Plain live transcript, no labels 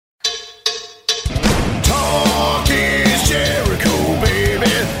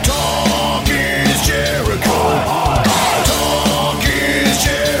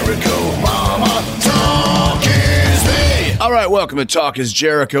Welcome to Talk is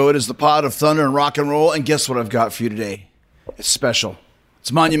Jericho. It is the pod of thunder and rock and roll. And guess what I've got for you today? It's special.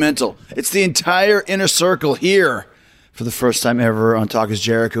 It's monumental. It's the entire inner circle here for the first time ever on Talk is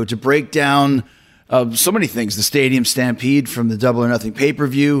Jericho to break down so many things. The Stadium Stampede from the Double or Nothing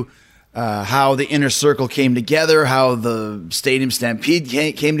pay-per-view, how the inner circle came together, how the Stadium Stampede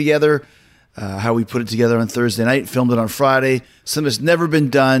came together, how we put it together on Thursday night, filmed it on Friday. Something that's never been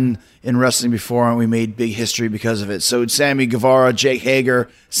done in wrestling before, and we made big history because of it. So Sammy Guevara, Jake Hager,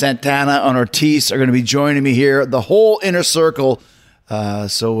 Santana, and Ortiz are going to be joining me here, the whole inner circle.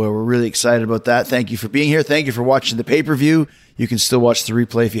 So we're really excited about that. Thank you for being here. Thank you for watching the pay-per-view. You can still watch the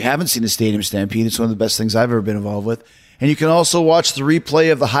replay if you haven't seen the Stadium Stampede. It's one of the best things I've ever been involved with. And you can also watch the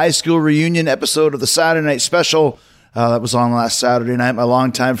replay of the high school reunion episode of the Saturday Night Special. That was on last Saturday night. My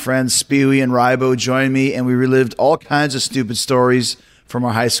longtime friends, Spewy and Rybo, joined me, and we relived all kinds of stupid stories from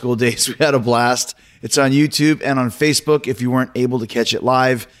our high school days. We had a blast. It's on YouTube and on Facebook if you weren't able to catch it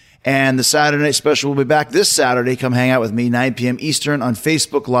live. And the Saturday Night Special will be back this Saturday. Come hang out with me, 9 p.m. Eastern on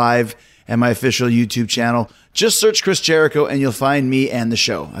Facebook Live and my official YouTube channel. Just search Chris Jericho, and you'll find me and the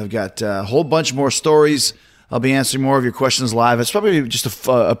show. I've got a whole bunch more stories. I'll be answering more of your questions live. It's probably just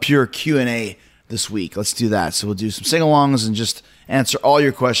a pure Q&A this week. Let's do that. So we'll do some sing-alongs and just answer all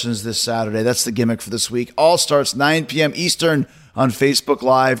your questions this Saturday. That's the gimmick for this week. All starts 9 p.m. Eastern on Facebook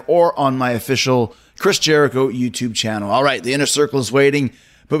Live or on my official Chris Jericho YouTube channel. All right, the Inner Circle is waiting.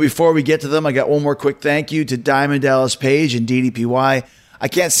 But before we get to them, I got one more quick thank you to Diamond Dallas Page and DDPY. I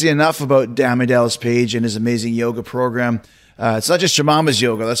can't say enough about Diamond Dallas Page and his amazing yoga program. It's not just your mama's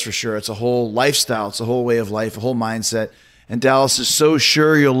yoga, that's for sure. It's a whole lifestyle. It's a whole way of life, a whole mindset. And Dallas is so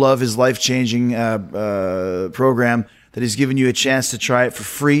sure you'll love his life-changing program that he's given you a chance to try it for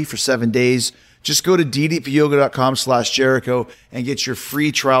free for 7 days. Just go to ddpyoga.com/Jericho and get your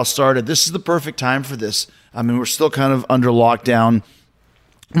free trial started. This is the perfect time for this. I mean, we're still kind of under lockdown.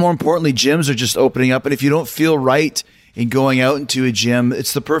 More importantly, gyms are just opening up. And if you don't feel right in going out into a gym,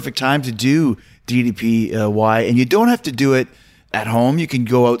 it's the perfect time to do DDPY. And you don't have to do it at home. You can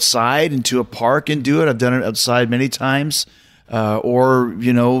go outside into a park and do it. I've done it outside many times. Or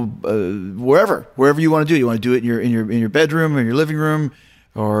wherever you want to do it. You want to do it in your bedroom or in your living room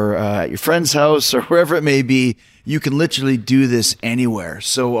or at your friend's house or wherever it may be. You can literally do this anywhere.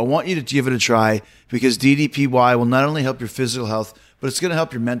 So I want you to give it a try because DDPY will not only help your physical health, but it's going to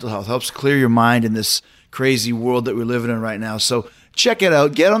help your mental health. Helps clear your mind in this crazy world that we're living in right now. So check it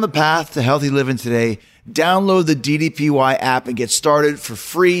out. Get on the path to healthy living today. Download the DDPY app and get started for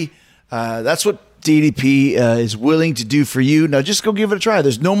free. That's what DDP is willing to do for you. Now just go give it a try.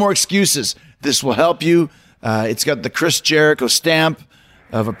 There's no more excuses. This will help you. It's got the Chris Jericho stamp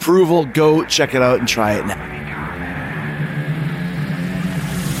of approval. Go check it out and try it now.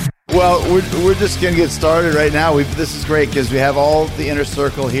 Well, we're just going to get started right now. This is great because we have all the inner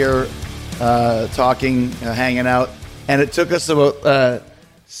circle here talking, hanging out. And it took us about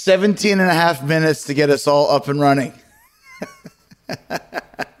 17 and a half minutes to get us all up and running.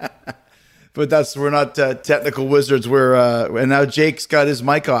 But we're not technical wizards. And now Jake's got his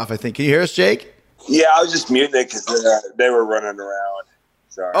mic off, I think. Can you hear us, Jake? Yeah, I was just muting it because they were running around.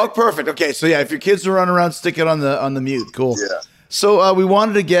 Sorry. Oh, perfect. Okay, so yeah, if your kids are running around, stick it on the mute. Cool. Yeah. So we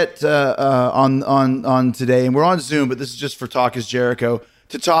wanted to get on today, and we're on Zoom, but this is just for Talk is Jericho,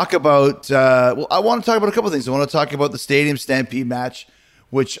 to talk about, I want to talk about a couple of things. I want to talk about the Stadium Stampede match,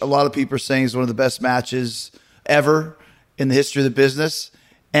 which a lot of people are saying is one of the best matches ever in the history of the business,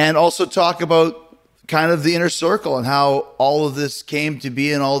 and also talk about kind of the inner circle and how all of this came to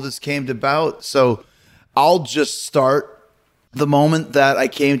be and all of this came about. So I'll just start the moment that I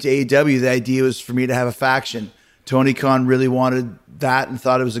came to AEW. The idea was for me to have a faction. Tony Khan really wanted that and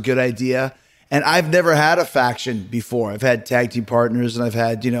thought it was a good idea. And I've never had a faction before. I've had tag team partners and I've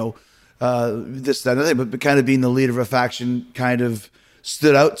had, this, that, and other thing, but kind of being the leader of a faction kind of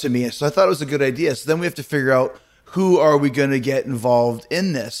stood out to me. So I thought it was a good idea. So then we have to figure out who are we going to get involved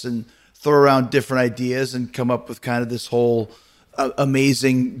in this and throw around different ideas and come up with kind of this whole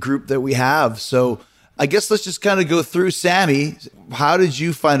amazing group that we have. So I guess let's just kind of go through. Sammy, how did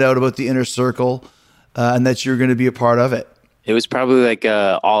you find out about the inner circle? And that you're going to be a part of it? It was probably like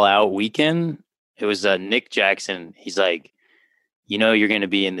a all-out weekend. It was Nick Jackson. He's like, you're going to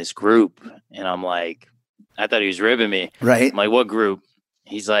be in this group. And I'm like, I thought he was ribbing me. Right. I'm like, what group?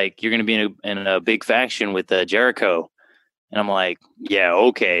 He's like, you're going to be in a big faction with Jericho. And I'm like, yeah,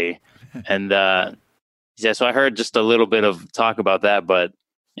 okay. And yeah, so I heard just a little bit of talk about that, but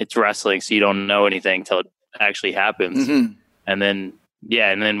it's wrestling, so you don't know anything till it actually happens. Mm-hmm. And then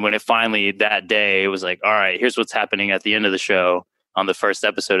when it finally, that day, it was like, all right, here's what's happening at the end of the show on the first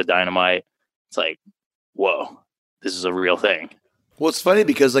episode of Dynamite. It's like, whoa, this is a real thing. Well, it's funny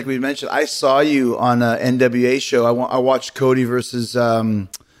because, like we mentioned, I saw you on an NWA show. I watched Cody versus Aldis.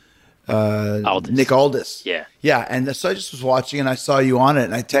 Nick Aldis. Yeah. Yeah, and so I just was watching, and I saw you on it,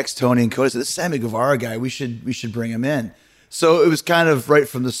 and I text Tony and Cody. I said, "This Sammy Guevara guy, we should bring him in." So it was kind of right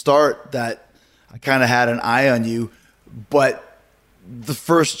from the start that I kind of had an eye on you. But the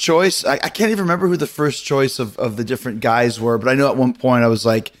first choice, I can't even remember who the first choice of the different guys were. But I know at one point I was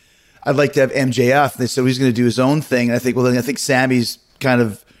like, I'd like to have MJF. And they said he's going to do his own thing. And I think, well, then I think Sammy's kind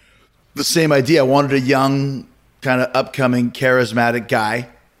of the same idea. I wanted a young, kind of upcoming, charismatic guy.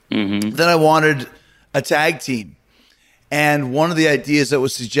 Mm-hmm. Then I wanted a tag team. And one of the ideas that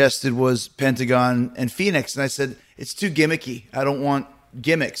was suggested was Pentagon and Phoenix. And I said, it's too gimmicky. I don't want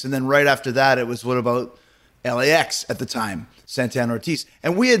gimmicks. And then right after that, it was, what about LAX at the time, Santana Ortiz?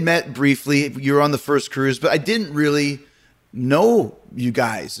 And we had met briefly. You were on the first cruise, but I didn't really know you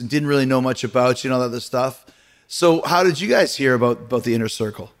guys and didn't really know much about you and all that other stuff. So how did you guys hear about the Inner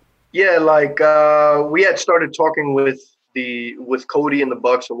Circle? Yeah, like we had started talking with Cody and the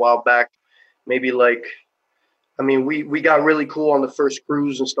Bucks a while back. Maybe like, I mean, we got really cool on the first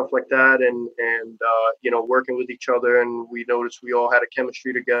cruise and stuff like that, and you know, working with each other, and we noticed we all had a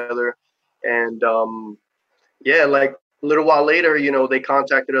chemistry together, and yeah, like a little while later, you know, they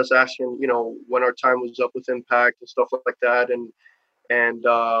contacted us asking, you know, when our time was up with Impact and stuff like that, and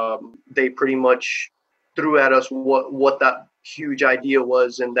they pretty much threw at us what that huge idea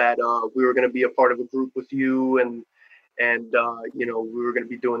was, and that we were going to be a part of a group with you, and you know, we were going to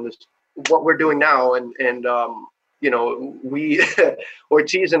be doing this, what we're doing now, and you know, we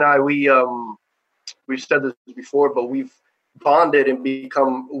Ortiz and I, we've said this before, but we've bonded and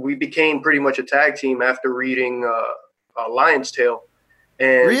we became pretty much a tag team after reading Lion's Tale.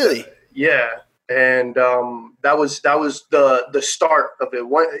 And really? Yeah. And that was the start of it.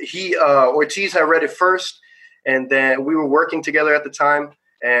 Ortiz had read it first, and then we were working together at the time,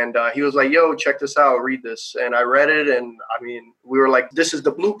 and he was like, yo, check this out, read this. And I read it, and I mean, we were like, this is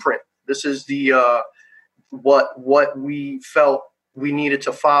the blueprint. This is the what we felt we needed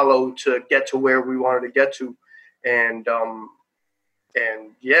to follow to get to where we wanted to get to. And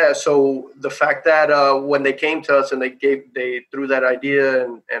yeah, so the fact that when they came to us and they threw that idea,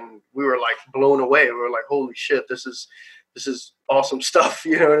 and we were like blown away. We were like, holy shit, this is awesome stuff.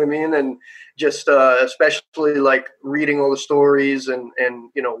 You know what I mean? And just especially like reading all the stories and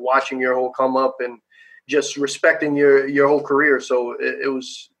you know, watching your whole come up and just respecting your whole career. So it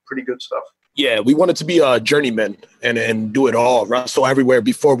was pretty good stuff. Yeah, we wanted to be a journeyman and do it all, wrestle everywhere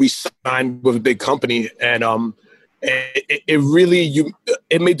before we signed with a big company. And it really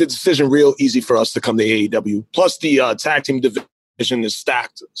made the decision real easy for us to come to AEW. Plus the tag team division is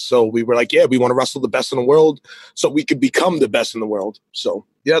stacked. So we were like, yeah, we want to wrestle the best in the world so we could become the best in the world. So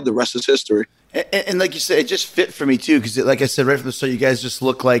yeah, the rest is history. And like you said, it just fit for me too, because like I said right from the start, you guys just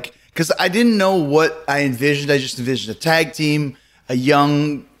look like, because I didn't know what I envisioned. I just envisioned a tag team, a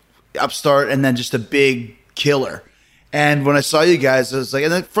young upstart, and then just a big killer. And when I saw you guys, I was like,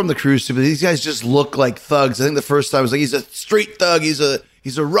 and then from the cruise too, but these guys just look like thugs. I think the first time I was like, he's a street thug, he's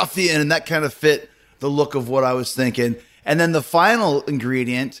a ruffian, and that kind of fit the look of what I was thinking. And then the final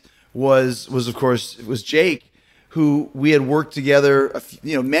ingredient was of course Jake, who we had worked together,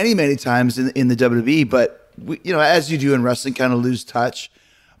 you know, many times in the WWE, but we, you know, as you do in wrestling, kind of lose touch.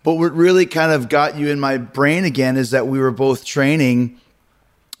 But what really kind of got you in my brain again is that we were both training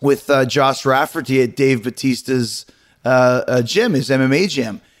with Josh Rafferty at Dave Batista's gym, his MMA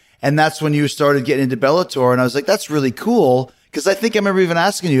gym. And that's when you started getting into Bellator. And I was like, that's really cool. Because I think I remember even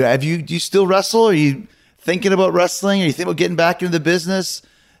asking you, do you still wrestle? Are you thinking about wrestling? Are you thinking about getting back into the business?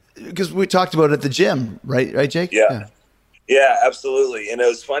 Because we talked about it at the gym, right, Jake? Yeah, absolutely. And it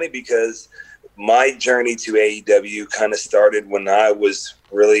was funny because my journey to AEW kind of started when I was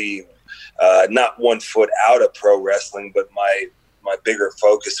really not 1 foot out of pro wrestling, but my bigger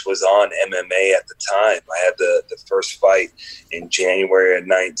focus was on MMA at the time. I had the first fight in January of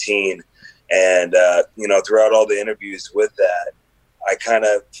 19. And, you know, throughout all the interviews with that, I kind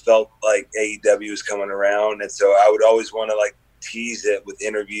of felt like AEW was coming around. And so I would always want to like tease it with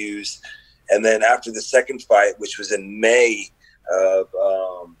interviews. And then after the second fight, which was in May of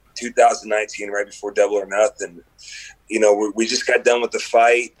 2019, right before Double or Nothing, you know, we just got done with the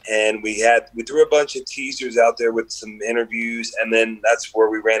fight, and we threw a bunch of teasers out there with some interviews, and then that's where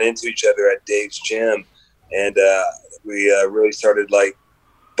we ran into each other at Dave's gym, and we really started like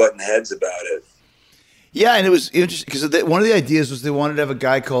butting heads about it. Yeah, and it was interesting because one of the ideas was they wanted to have a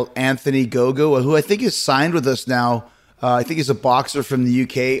guy called Anthony Gogo, who I think is signed with us now. I think he's a boxer from the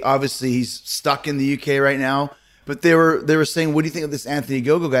UK. Obviously, he's stuck in the UK right now. But they were saying, what do you think of this Anthony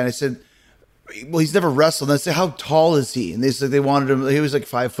Gogo guy? And I said, well, he's never wrestled. And I said, how tall is he? And they said they wanted him. He was like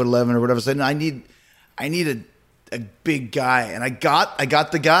 5'11" or whatever. I said, no, I need a big guy, and I got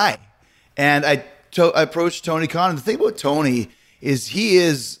the guy. And I approached Tony Khan. And the thing about Tony is he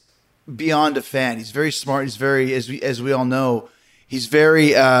is beyond a fan. He's very smart. He's very, as we all know, he's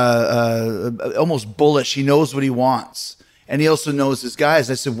very almost bullish. He knows what he wants, and he also knows his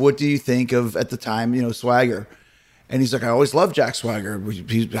guys. I said, what do you think of, at the time, Swagger? And he's like, I always loved Jack Swagger.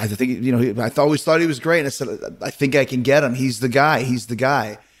 I think, I always thought he was great. And I said, I think I can get him. He's the guy. He's the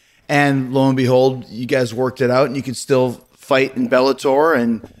guy. And lo and behold, you guys worked it out, and you can still fight in Bellator.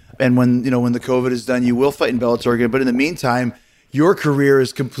 And when the COVID is done, you will fight in Bellator again. But in the meantime, your career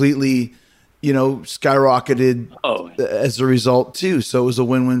is completely, skyrocketed as a result too. So it was a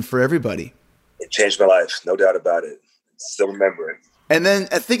win-win for everybody. It changed my life, no doubt about it. Still remember it. And then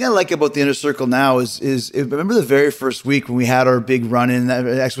a thing I like about the Inner Circle now is remember the very first week when we had our big run in,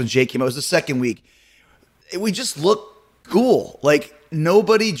 actually when Jake came out, it was the second week. We just look cool. Like,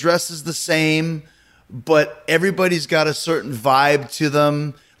 nobody dresses the same, but everybody's got a certain vibe to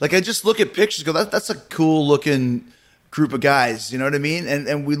them. Like, I just look at pictures and go, that's a cool looking group of guys. You know what I mean?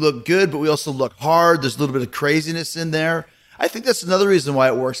 And we look good, but we also look hard. There's a little bit of craziness in there. I think that's another reason why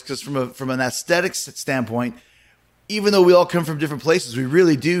it works, because from an aesthetics standpoint, even though we all come from different places, we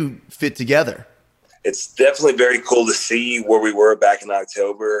really do fit together. It's definitely very cool to see where we were back in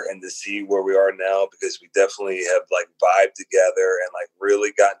October and to see where we are now, because we definitely have vibed together and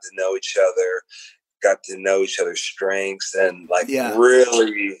really gotten to know each other, got to know each other's strengths, and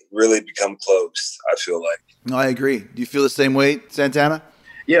really, really become close, I feel like. No, I agree. Do you feel the same way, Santana?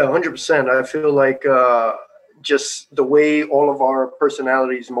 Yeah, 100%. I feel like just the way all of our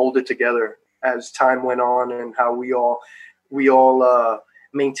personalities molded together as time went on, and how we all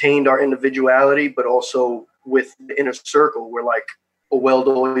maintained our individuality, but also with the Inner Circle, we're like a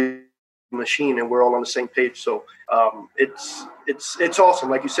well-oiled machine, and we're all on the same page. So it's awesome,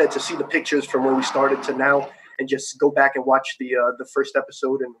 like you said, to see the pictures from when we started to now, and just go back and watch the first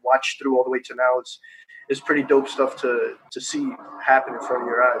episode and watch through all the way to now. It's pretty dope stuff to see happen in front of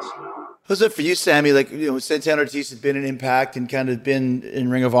your eyes. How's it for you, Sammy? Santana Ortiz had been in Impact and kind of been in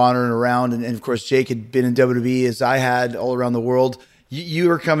Ring of Honor and around, and of course Jake had been in WWE, as I had, all around the world. You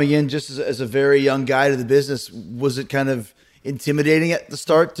were coming in just as a very young guy to the business. Was it kind of intimidating at the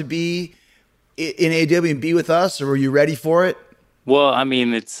start to be in AEW and be with us, or were you ready for it? Well, I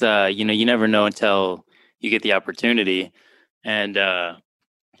mean, it's you never know until you get the opportunity. And I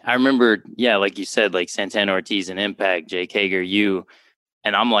remember, like you said, Santana Ortiz and Impact, Jake Hager, you,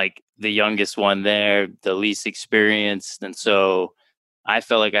 and I'm the youngest one there, the least experienced, and so I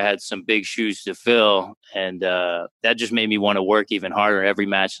felt like I had some big shoes to fill, and that just made me want to work even harder. Every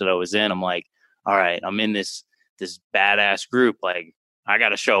match that I was in, I'm like, all right, I'm in this badass group. I got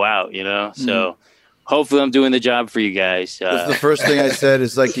to show out, So hopefully I'm doing the job for you guys. The first thing I said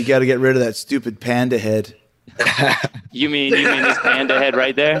is you got to get rid of that stupid panda head. You mean this panda head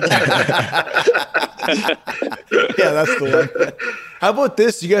right there? Yeah, that's the one. How about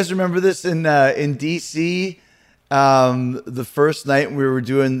this? You guys remember this in DC? The first night we were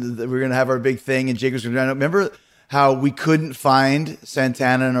going to have our big thing, and Jake was going to remember how we couldn't find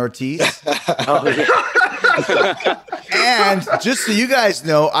Santana and Ortiz. And just so you guys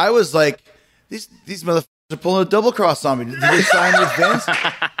know, I was like, these motherfuckers are pulling a double cross on me. Did they sign with Vince?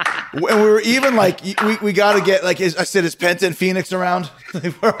 And we were even we got to get, I said, is Penta and Phoenix around?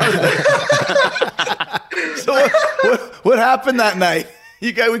 Where are they? So what happened that night?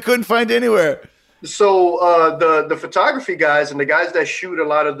 We couldn't find anywhere. So the photography guys and the guys that shoot a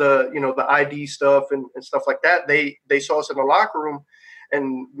lot of the ID stuff and stuff like that, they saw us in the locker room,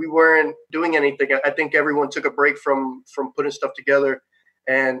 and we weren't doing anything. I think everyone took a break from putting stuff together,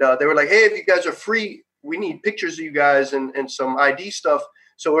 and they were like, hey, if you guys are free, we need pictures of you guys and some ID stuff.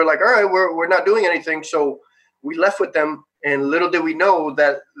 So we're like, all right, we're not doing anything. So we left with them, and little did we know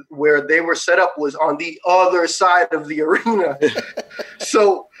that where they were set up was on the other side of the arena.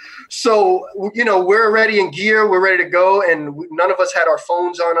 So we're already in gear, we're ready to go, and none of us had our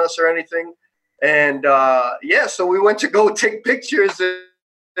phones on us or anything. And so we went to go take pictures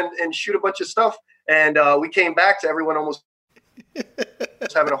and shoot a bunch of stuff. And we came back to everyone almost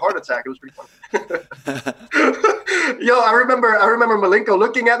having a heart attack. It was pretty funny. Yo, I remember Malenko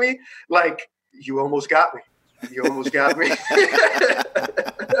looking at me like, you almost got me. You almost got me.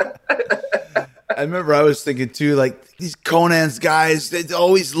 I remember I was thinking too, these Conan's guys, they're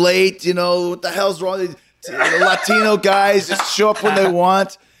always late, what the hell's wrong? The Latino guys just show up when they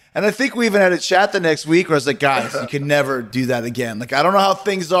want. And I think we even had a chat the next week where I was like, guys, you can never do that again. I don't know how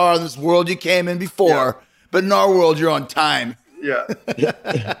things are in this world you came in before, but in our world, you're on time. Yeah.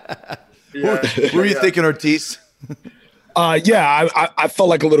 What were you thinking, Ortiz? Yeah, I felt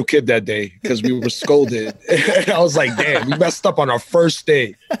like a little kid that day because we were scolded. And I was like, damn, we messed up on our first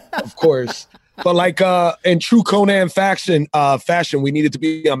day, of course. But like in true Conan fashion, we needed to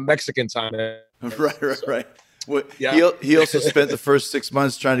be on Mexican time. Right. Well, Yeah. He also spent the first 6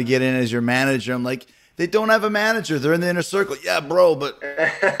 months trying to get in as your manager. I'm like, they don't have a manager. They're in the inner circle. Yeah, bro, but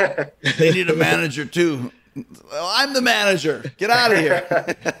they need a manager too. Well, I'm the manager. Get out of here.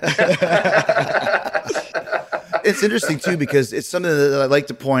 It's interesting too because it's something that I like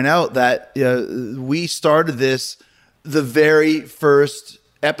to point out that we started this the very first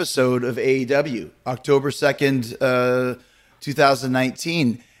episode of AEW, October 2nd,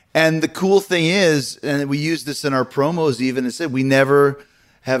 2019. And the cool thing is, and we use this in our promos even, it said we never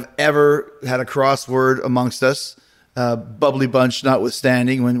have ever had a crossword amongst us, Bubbly Bunch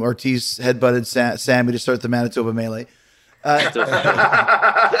notwithstanding, when Ortiz headbutted Sammy to start the Manitoba Melee.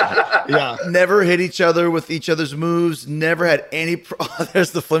 Yeah. Never hit each other with each other's moves. Never had any.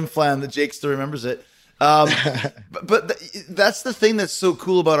 There's the flim flam that Jake still remembers it. But that's the thing that's so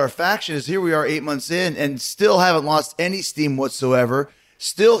cool about our faction is here we are 8 months in and still haven't lost any steam whatsoever.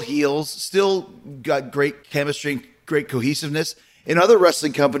 Still heels. Still got great chemistry and great cohesiveness. In other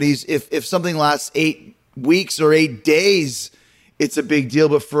wrestling companies, if something lasts 8 weeks or 8 days, it's a big deal.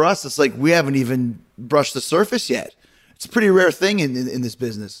 But for us, it's like we haven't even brushed the surface yet. It's a pretty rare thing in this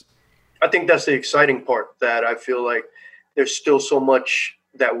business. I think that's the exciting part, that I feel like there's still so much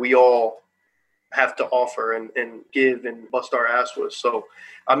that we all have to offer and give and bust our ass with. So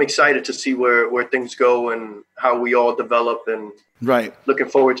I'm excited to see where things go and how we all develop, and Right. looking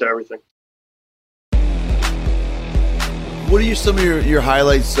forward to everything. What are some of your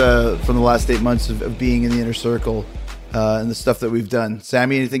highlights from the last 8 months of being in the inner circle and the stuff that we've done?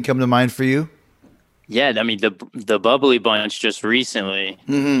 Sammy, anything come to mind for you? Yeah, I mean the Bubbly Bunch just recently,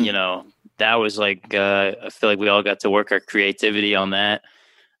 you know, that was like I feel like we all got to work our creativity on that.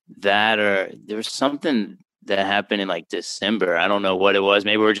 Or there was something that happened in like December. I don't know what it was.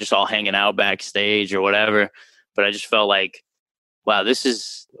 Maybe we were just all hanging out backstage or whatever. But I just felt like, wow, this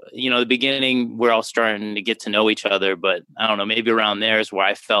is, you know, the beginning. We're all starting to get to know each other. But I don't know, maybe around there is where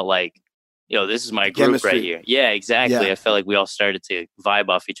I felt like, yo, this is my group Chemistry. right here. Yeah, exactly. Yeah. I felt like we all started to vibe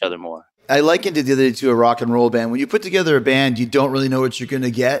off each other more. I likened it the other day to a rock and roll band. When you put together a band, you don't really know what you're going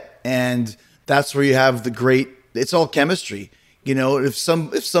to get, and that's where you have the great. It's all chemistry, you know. If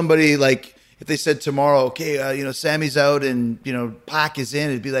somebody like if they said tomorrow, okay, you know, Sammy's out and you know Pac is in,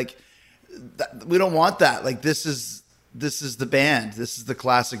 it'd be like, we don't want that. Like this is the band. This is the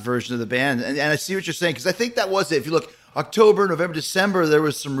classic version of the band, and I see what you're saying because I think that was it. If you look October, November, December, there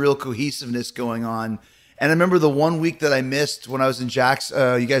was some real cohesiveness going on. And I remember the 1 week that I missed when I was in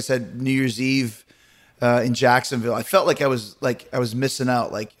you guys had New Year's Eve in Jacksonville. I felt like I was missing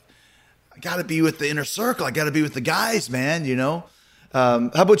out. Like I got to be with the inner circle. I got to be with the guys, man. You know.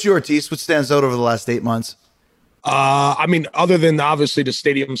 How about you, Ortiz? What stands out over the last 8 months? I mean, other than obviously the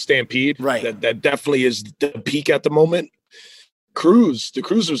Stadium Stampede, right? That definitely is the peak at the moment. The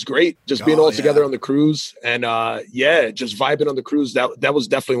cruise was great. Just being all together on the cruise and just vibing on the cruise. That was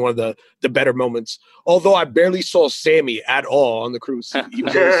definitely one of the better moments. Although I barely saw Sammy at all on the cruise. He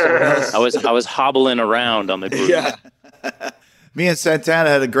was someone else. I was hobbling around on the cruise. Yeah. Me and Santana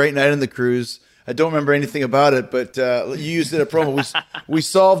had a great night on the cruise. I don't remember anything about it, but you used it in a promo. We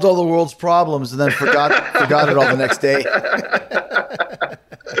solved all the world's problems and then forgot it all the next day.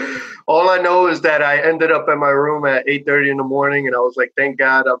 All I know is that I ended up at my room at 8:30 in the morning, and I was like, thank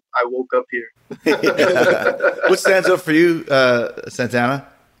God I woke up here. What stands out for you, Santana?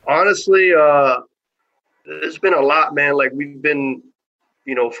 Honestly, it's been a lot, man. Like we've been,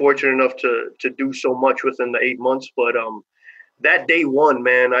 you know, fortunate enough to do so much within the 8 months. But that day one,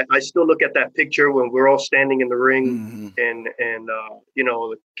 man, I still look at that picture when we're all standing in the ring and you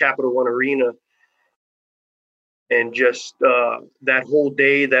know, the Capital One Arena. And just that whole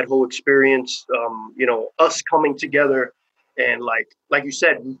day, that whole experience, you know, us coming together and like you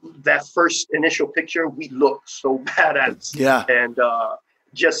said, that first initial picture, we looked so badass. Yeah. And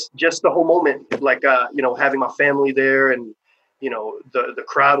just the whole moment, like, you know, having my family there and, you know, the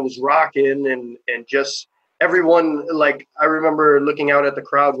crowd was rocking and just everyone, like, I remember looking out at the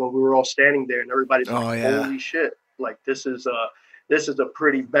crowd when we were all standing there and everybody's like, holy shit, like this is a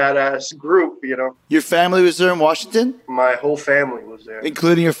pretty badass group, you know. Your family was there in Washington? My whole family was there.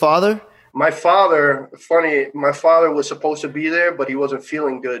 Including your father? My father was supposed to be there, but he wasn't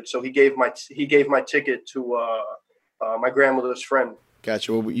feeling good. So he gave my ticket to my grandmother's friend.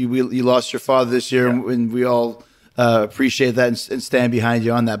 Gotcha. Well, you lost your father this year, and we all appreciate that and stand behind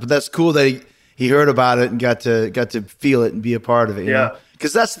you on that. But that's cool that he heard about it and got to feel it and be a part of it. You know?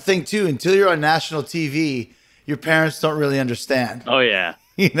 Because that's the thing too. Until you're on national TV, your parents don't really understand. Oh yeah.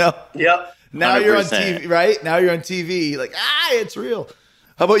 You know. Yep. Now you're on 100%. TV, right? Now you're on TV. Like, it's real.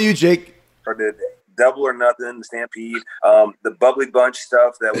 How about you, Jake? Or did Double or Nothing, Stampede, the Bubbly Bunch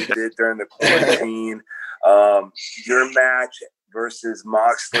stuff that we did during the quarantine, your match versus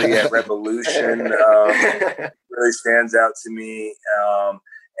Moxley at Revolution really stands out to me.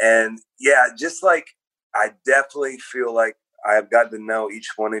 And yeah, just like I definitely feel like I've gotten to know each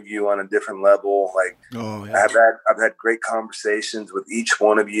one of you on a different level. Like I've had great conversations with each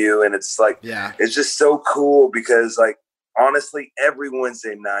one of you, and it's like it's just so cool because like honestly, every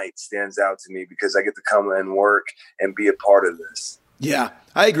Wednesday night stands out to me because I get to come and work and be a part of this. Yeah,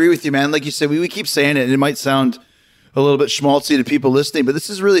 I agree with you, man. Like you said, we keep saying it, and it might sound a little bit schmaltzy to people listening, but this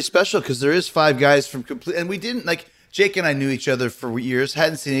is really special because there is 5 guys from complete, and we didn't like Jake and I knew each other for years,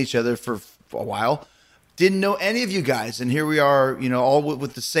 hadn't seen each other for a while, didn't know any of you guys, and here we are, you know, all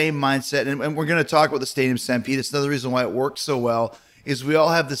with the same mindset, and we're going to talk about the Stadium Stampede. It's another reason why it works so well is we all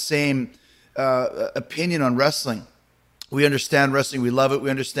have the same opinion on wrestling. We understand wrestling. We love it. We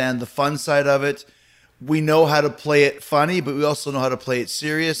understand the fun side of it. We know how to play it funny, but we also know how to play it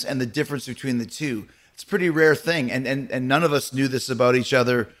serious and the difference between the two. It's a pretty rare thing. And none of us knew this about each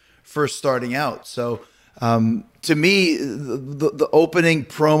other first starting out. So to me, the opening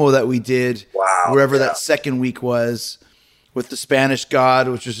promo that we did, wherever that second week was, with the Spanish God,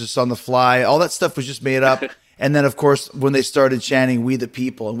 which was just on the fly, all that stuff was just made up. And then, of course, when they started chanting "We the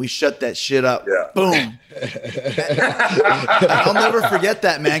People," and we shut that shit up, boom. I'll never forget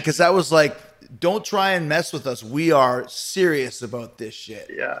that, man, because that was like, don't try and mess with us. We are serious about this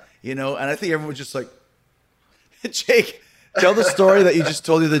shit. Yeah. You know, and I think everyone was just like, Jake, tell the story that you just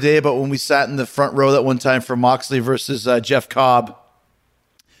told the other day about when we sat in the front row that one time for Moxley versus Jeff Cobb,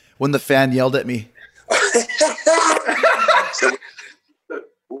 when the fan yelled at me. So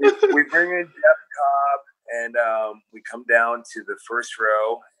we bring in Jeff Cobb. And we come down to the first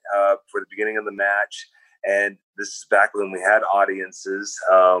row for the beginning of the match. And this is back when we had audiences.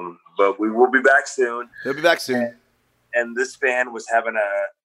 But we will be back soon. He'll be back soon. And this fan was having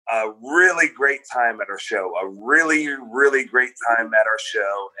a really great time at our show. A really, really great time at our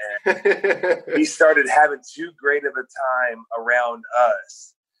show. And he started having too great of a time around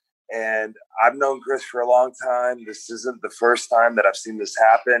us. And I've known Chris for a long time. This isn't the first time that I've seen this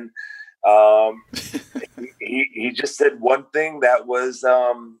happen. He just said one thing that was,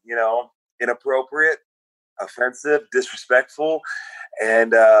 inappropriate, offensive, disrespectful.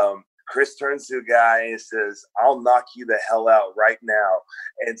 And Chris turns to the guy and says, "I'll knock you the hell out right now."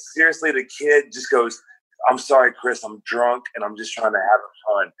 And seriously, the kid just goes, "I'm sorry, Chris, I'm drunk and I'm just trying to have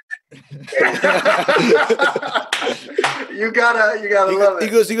fun." You gotta love it. He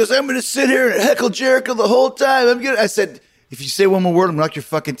goes, "I'm going to sit here and heckle Jericho the whole time. I said, "If you say one more word, I'm going to knock your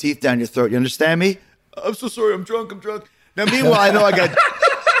fucking teeth down your throat. You understand me?" "I'm so sorry. I'm drunk. Now, meanwhile, I know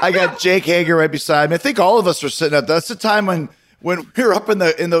I got Jake Hager right beside me. I think all of us were sitting up. That's the time when we were up in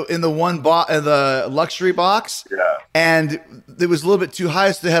the luxury box. Yeah. And it was a little bit too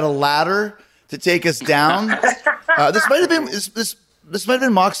high, so they had a ladder to take us down. This might have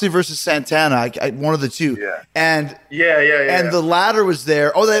been Moxley versus Santana, one of the two. Yeah. And And the ladder was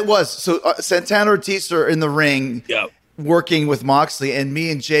there. Oh, that was. So Santana Ortiz are in the ring. Yep. Working with Moxley, and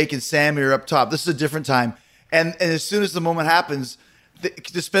me and Jake and Sammy are up top. This is a different time. And as soon as the moment happens,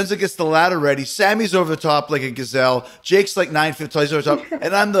 Dispenza gets the ladder ready. Sammy's over the top like a gazelle. Jake's like 9 feet tall. He's over the top.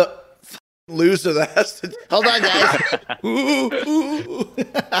 And I'm the loser that has to. Hold on, guys.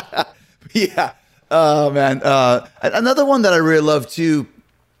 Yeah. Oh, man. Another one that I really love, too.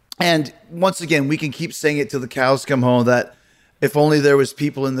 And once again, we can keep saying it till the cows come home, that if only there was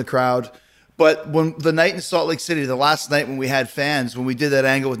people in the crowd. But when the night in Salt Lake City, the last night when we had fans, when we did that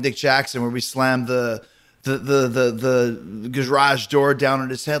angle with Nick Jackson where we slammed the garage door down on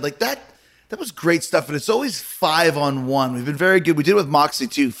his head, like that was great stuff. And it's always 5-on-1. We've been very good. We did it with Moxley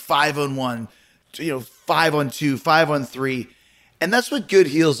too, 5-on-1, 5-on-2, 5-on-3. And that's what good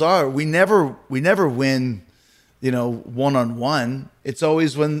heels are. We never win, 1-on-1. It's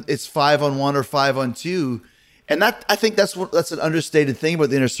always when it's 5-on-1 or 5-on-2. And I think that's an understated thing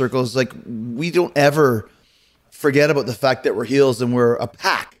about the Inner Circle is like we don't ever forget about the fact that we're heels and we're a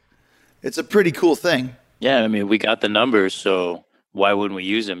pack. It's a pretty cool thing. Yeah, I mean, we got the numbers, so why wouldn't we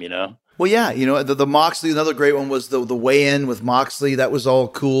use them, Well, yeah, the Moxley, another great one was the weigh-in with Moxley. That was all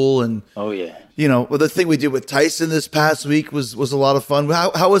cool. And, oh, yeah. The thing we did with Tyson this past week was a lot of fun.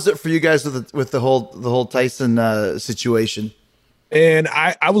 How was it for you guys with the whole Tyson situation? And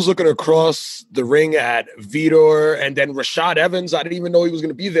I was looking across the ring at Vitor and then Rashad Evans. I didn't even know he was going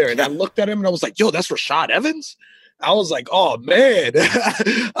to be there. And I looked at him and I was like, yo, that's Rashad Evans? I was like, oh man.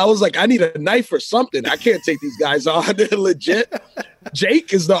 I was like, I need a knife or something. I can't take these guys on. Legit.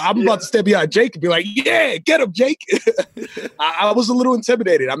 Jake is I'm about to step behind Jake and be like, yeah, get him, Jake. I was a little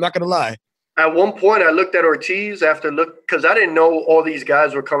intimidated. I'm not gonna lie. At one point, I looked at Ortiz because I didn't know all these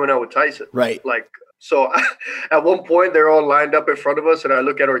guys were coming out with Tyson. Right. So at one point, they're all lined up in front of us, and I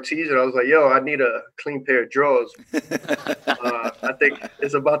look at Ortiz, and I was like, yo, I need a clean pair of drawers. I think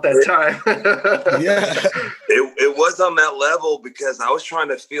it's about that time. Yeah. It was on that level because I was trying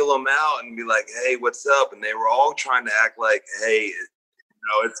to feel them out and be like, hey, what's up? And they were all trying to act like, hey,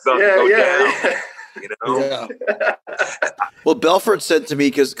 it's about to go down. Yeah. Yeah. Well, Belfort said to me,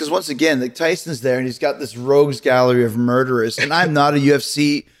 because once again, like Tyson's there and he's got this rogues gallery of murderers, and I'm not a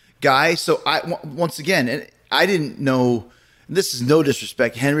UFC guy, so once again, and I didn't know. This is no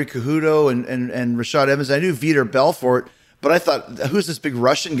disrespect, Henry Cejudo and Rashad Evans. I knew Vitor Belfort, but I thought, who's this big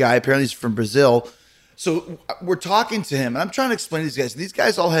Russian guy? Apparently, he's from Brazil. So we're talking to him, and I'm trying to explain to these guys. These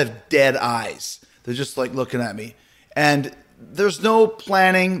guys all have dead eyes. They're just like looking at me, and there's no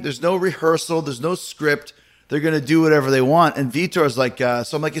planning, there's no rehearsal, there's no script. They're going to do whatever they want. And Vitor's like, so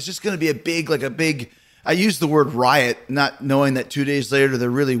I'm like, it's just going to be a big, I used the word riot, not knowing that 2 days later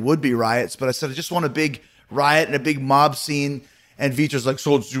there really would be riots. But I said, I just want a big riot and a big mob scene. And Vitor's like,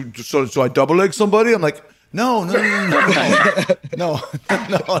 so I double leg somebody? I'm like, no.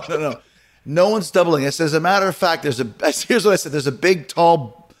 No one's doubling. I said, as a matter of fact, here's what I said. There's a big,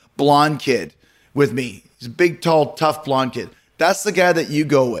 tall, blonde kid with me. He's a big, tall, tough, blonde kid. That's the guy that you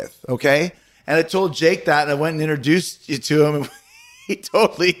go with, okay? And I told Jake that, and I went and introduced you to him, and he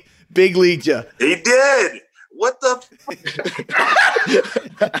totally big leagued you. He did. What the?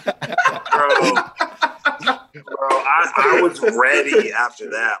 Bro, I was ready after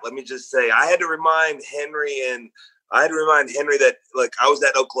that. Let me just say, I had to remind Henry that, like, I was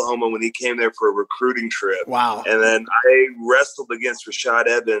at Oklahoma when he came there for a recruiting trip. Wow. And then I wrestled against Rashad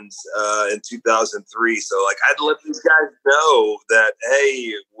Evans in 2003. So, like, I had to let these guys know that,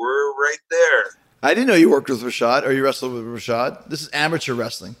 hey, we're right there. I didn't know you worked with Rashad, or you wrestled with Rashad. This is amateur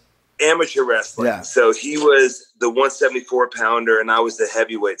wrestling. Amateur wrestling. Yeah. So he was the 174-pounder, and I was the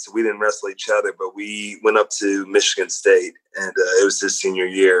heavyweight. So we didn't wrestle each other, but we went up to Michigan State, and it was his senior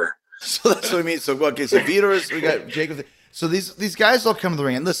year. So that's what I mean. So okay, so Vitor, we got Jacob. So these guys all come to the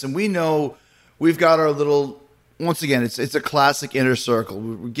ring, and listen, we know we've got our little. Once again, it's a classic inner circle.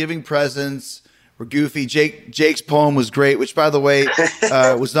 We're giving presents. We're goofy. Jake's poem was great, which, by the way,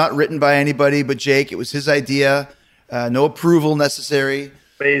 was not written by anybody but Jake. It was his idea. No approval necessary.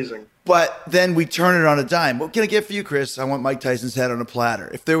 Amazing. But then we turn it on a dime. What can I get for you, Chris? I want Mike Tyson's head on a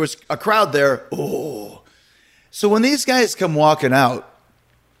platter. If there was a crowd there, oh. So when these guys come walking out.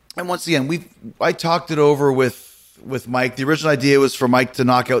 And once again, I talked it over with Mike. The original idea was for Mike to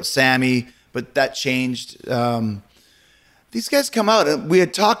knock out Sammy, but that changed. These guys come out, and we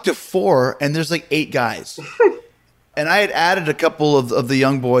had talked to 4, and there's like 8 guys. And I had added a couple of the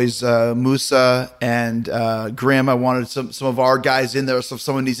young boys, Musa and Grim. I wanted some of our guys in there, so if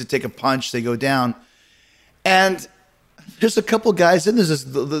someone needs to take a punch, they go down. And there's a couple guys in there. There's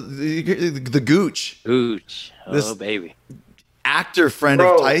the Gooch. Gooch. Oh, this baby. Actor friend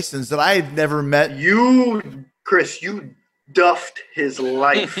of Tyson's that I had never met. Chris, you duffed his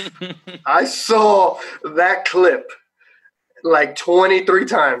life. I saw that clip like 23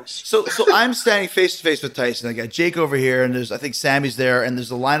 times. So I'm standing face to face with Tyson. I got Jake over here, and I think Sammy's there, and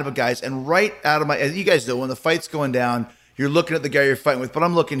there's a lineup of guys. And right out of as you guys know, when the fight's going down, you're looking at the guy you're fighting with, but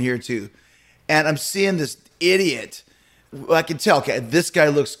I'm looking here too. And I'm seeing this idiot. I can tell, okay, this guy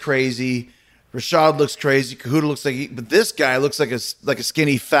looks crazy. Rashad looks crazy. Cejudo looks but this guy looks like a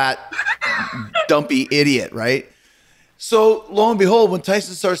skinny, fat, dumpy idiot, right? So lo and behold, when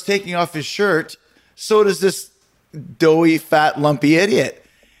Tyson starts taking off his shirt, so does this doughy, fat, lumpy idiot.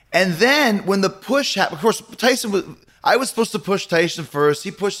 And then when the push happened, of course, I was supposed to push Tyson first.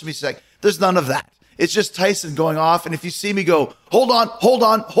 He pushed me second. There's none of that. It's just Tyson going off. And if you see me go, hold on,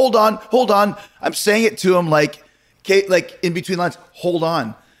 I'm saying it to him like in between lines, hold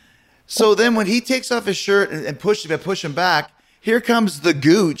on. So then when he takes off his shirt and pushes me, I push him back, here comes the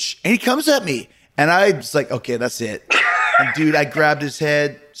Gooch, and he comes at me. And I was like, okay, that's it. And dude, I grabbed his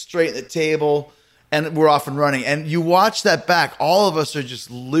head, straight at the table, and we're off and running. And you watch that back, all of us are just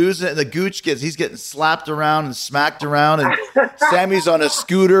losing it. And the Gooch he's getting slapped around and smacked around, and Sammy's on a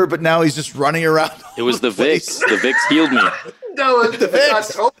scooter, but now he's just running around. It was the Vicks. The Vicks healed me. That was the Vicks. I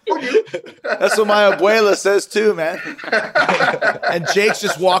told you. That's what my abuela says too, man. And Jake's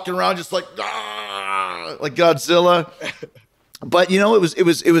just walking around just like Godzilla. But you know, it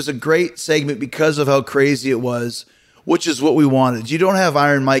was a great segment because of how crazy it was, which is what we wanted. You don't have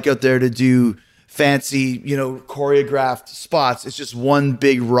Iron Mike out there to do fancy, choreographed spots. It's just one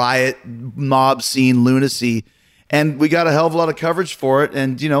big riot, mob scene, lunacy. And we got a hell of a lot of coverage for it.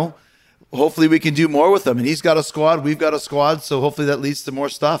 And, hopefully we can do more with them. And he's got a squad. We've got a squad. So hopefully that leads to more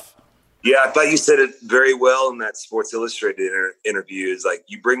stuff. Yeah, I thought you said it very well in that Sports Illustrated interview. Is like,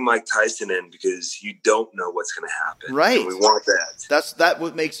 you bring Mike Tyson in because you don't know what's going to happen. Right. And we want that. That's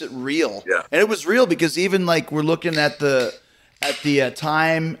what makes it real. Yeah. And it was real because even like we're looking at the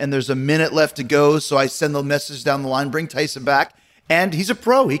time and there's a minute left to go. So I send the message down the line, bring Tyson back. And he's a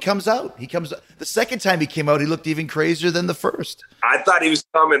pro. He comes out. The second time he came out, he looked even crazier than the first. I thought he was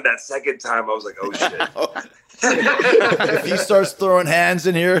coming that second time. I was like, oh, shit. If he starts throwing hands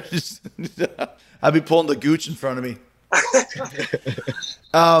in here, I'll be pulling the gooch in front of me.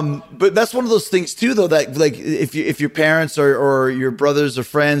 But that's one of those things too, though, that like if your parents or your brothers or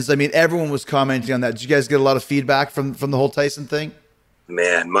friends, I mean, everyone was commenting on that. Did you guys get a lot of feedback from the whole Tyson thing?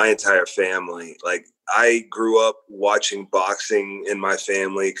 Man, my entire family, like, I grew up watching boxing in my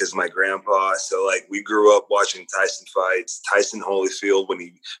family because my grandpa. So like we grew up watching Tyson fights. Tyson Holyfield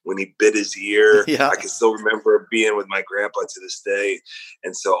when he bit his ear. Yeah. I can still remember being with my grandpa to this day.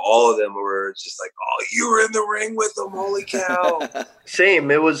 And so all of them were just like, "Oh, you were in the ring with him! Holy cow!"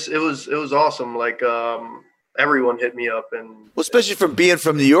 Same. It was awesome. Like everyone hit me up, and well, especially from being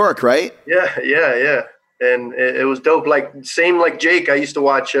from New York, right? Yeah. And it was dope. Like same like Jake, I used to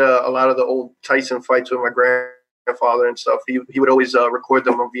watch a lot of the old Tyson fights with my grandfather and stuff. He would always record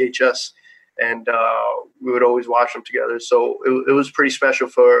them on VHS, and we would always watch them together. So it was pretty special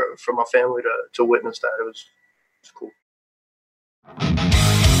for my family to witness that. It was cool.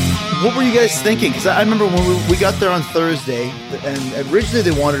 What were you guys thinking? Because I remember when we got there on Thursday, and originally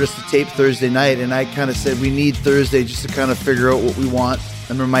they wanted us to tape Thursday night, and I kind of said we need Thursday just to kind of figure out what we want.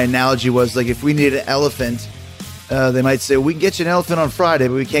 I remember my analogy was like, if we need an elephant, they might say, we can get you an elephant on Friday,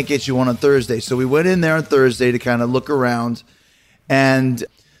 but we can't get you one on Thursday. So we went in there on Thursday to kind of look around. And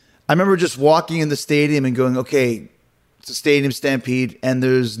I remember just walking in the stadium and going, okay, it's a stadium stampede, and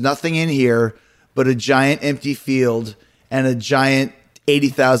there's nothing in here but a giant empty field and a giant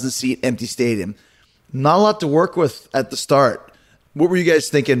 80,000 seat empty stadium. Not a lot to work with at the start. What were you guys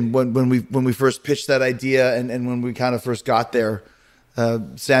thinking when we first pitched that idea and when we kind of first got there?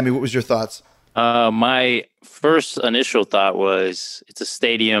 Sammy, what was your thoughts? My first initial thought was, it's a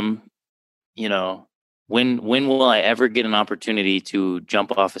stadium. When will I ever get an opportunity to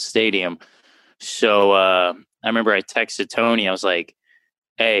jump off a stadium? So I remember I texted Tony. I was like,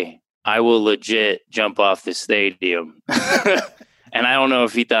 "Hey, I will legit jump off the stadium." And I don't know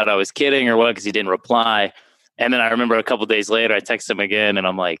if he thought I was kidding or what, because he didn't reply. And then I remember a couple days later, I texted him again, and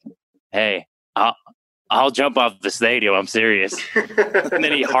I'm like, "Hey, I'll jump off the stadium. I'm serious." And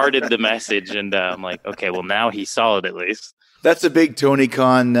then he hearted the message, and I'm like, okay, well, now he saw it at least. That's a big Tony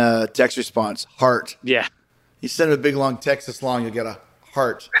Khan text response. Heart. Yeah. You send him a big long text this long, you'll get a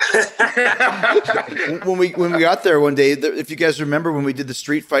heart. when we got there one day, if you guys remember when we did the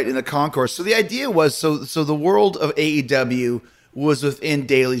street fight in the concourse, so the idea was so the world of AEW was within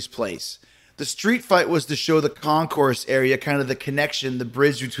Daly's place. The street fight was to show the concourse area, kind of the connection, the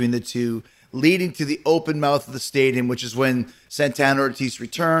bridge between the two, leading to the open mouth of the stadium, which is when Santana Ortiz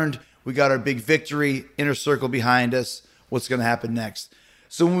returned. We got our big victory, inner circle behind us. What's going to happen next?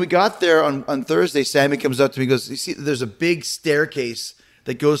 So when we got there on Thursday, Sammy comes up to me and goes, "You see, there's a big staircase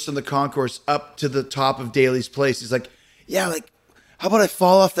that goes from the concourse up to the top of Daly's place." He's like, "Yeah, like, how about I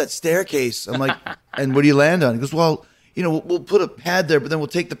fall off that staircase?" I'm like, "And what do you land on?" He goes, "Well, we'll put a pad there, but then we'll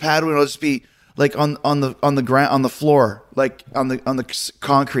take the pad away and it'll just be like on the ground, on the floor, like on the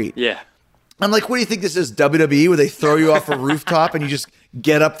concrete." Yeah. I'm like, "What do you think this is, WWE, where they throw you off a rooftop and you just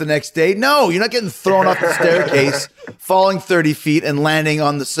get up the next day?" No, you're not getting thrown off the staircase, falling 30 feet and landing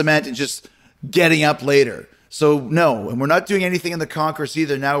on the cement and just getting up later. So no, and we're not doing anything in the concourse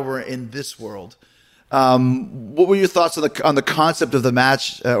either. Now we're in this world. What were your thoughts on the concept of the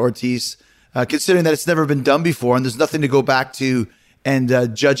match, Ortiz, considering that it's never been done before and there's nothing to go back to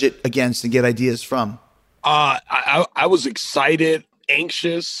and judge it against and get ideas from? I was excited,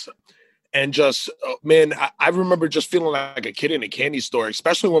 anxious. And just, man, I remember just feeling like a kid in a candy store,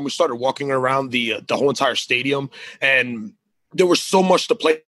 especially when we started walking around the whole entire stadium. And there was so much to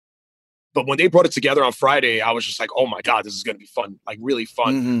play. But when they brought it together on Friday, I was just like, oh, my God, this is going to be fun, like really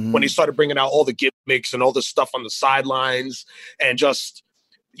fun. Mm-hmm. When they started bringing out all the gimmicks and all the stuff on the sidelines and just,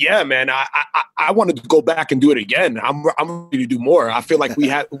 yeah, man, I wanted to go back and do it again. I'm ready to do more. I feel like we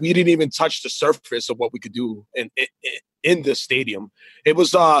didn't even touch the surface of what we could do in this stadium. It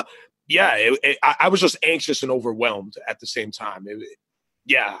was, I was just anxious and overwhelmed at the same time.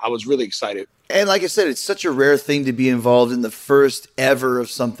 yeah, I was really excited. And like I said, it's such a rare thing to be involved in the first ever of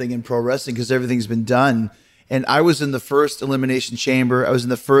something in pro wrestling because everything's been done. And I was in the first Elimination Chamber. I was in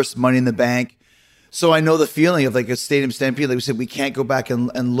the first Money in the Bank. So I know the feeling of like a Stadium Stampede. Like we said, we can't go back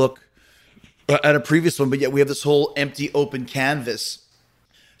and look at a previous one, but yet we have this whole empty open canvas.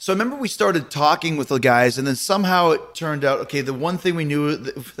 So I remember we started talking with the guys, and then somehow it turned out, okay, the one thing we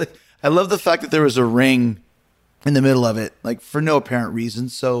knew, I love the fact that there was a ring in the middle of it, like for no apparent reason.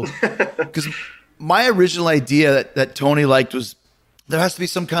 So, because my original idea that Tony liked was there has to be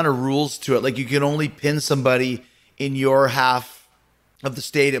some kind of rules to it. Like you can only pin somebody in your half of the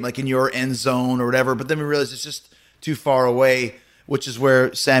stadium, like in your end zone or whatever. But then we realized it's just too far away, which is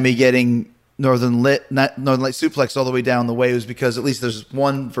where Sammy getting Northern Light suplex all the way down the way was because at least there's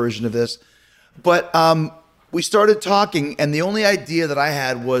one version of this. But we started talking, and the only idea that I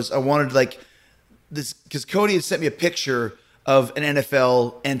had was I wanted like this because Cody had sent me a picture of an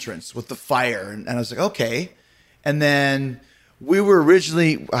NFL entrance with the fire, and I was like, okay. And then we were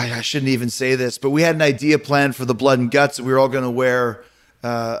originally, I shouldn't even say this, but we had an idea planned for the Blood and Guts that we were all going to wear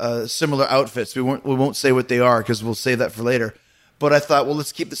similar outfits. We won't say what they are because we'll save that for later. But I thought, well,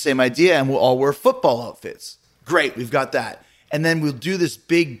 let's keep the same idea and we'll all wear football outfits. Great, we've got that. And then we'll do this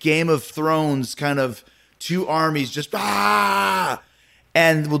big Game of Thrones kind of two armies just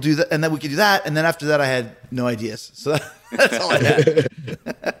and we'll do that, and then we could do that. And then after that, I had no ideas. So that's all I had.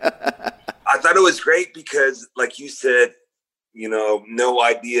 I thought it was great because, like you said, no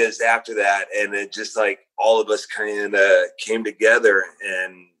ideas after that, and it just like all of us kind of came together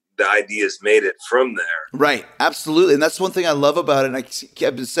and the ideas made it from there. Right. Absolutely. And that's one thing I love about it. And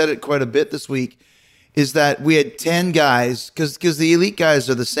I've said it quite a bit this week is that we had 10 guys because the elite guys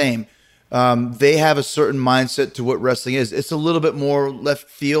are the same. They have a certain mindset to what wrestling is. It's a little bit more left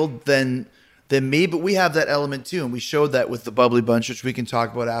field than me, but we have that element too. And we showed that with the Bubbly Bunch, which we can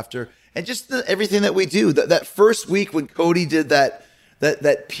talk about after. And just everything that we do. That first week when Cody did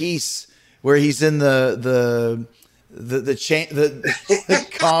that piece where he's in the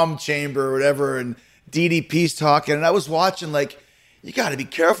calm chamber or whatever, and DDP's talking, and I was watching like, you got to be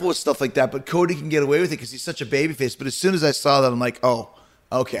careful with stuff like that, but Cody can get away with it because he's such a babyface. But as soon as I saw that, I'm like, oh,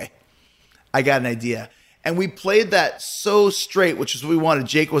 okay, I got an idea. And we played that so straight, which is what we wanted.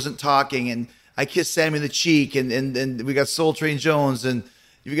 Jake wasn't talking, and I kissed Sammy in the cheek, and we got Soul Train Jones, and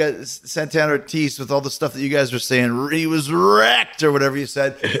you got Santana Ortiz with all the stuff that you guys were saying. He was wrecked or whatever you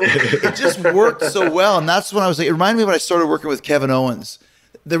said. It just worked so well. And that's when I was like, it reminded me when I started working with Kevin Owens.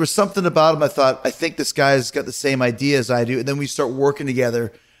 There was something about him. I thought, I think this guy's got the same idea as I do. And then we start working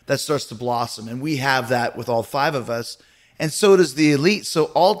together. That starts to blossom. And we have that with all 5 of us. And so does the Elite. So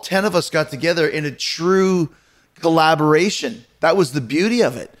all 10 of us got together in a true collaboration. That was the beauty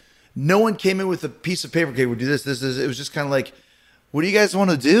of it. No one came in with a piece of paper. Okay, we'll do this. It was just kind of like, what do you guys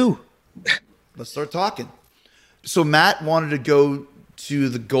want to do? Let's start talking. So Matt wanted to go to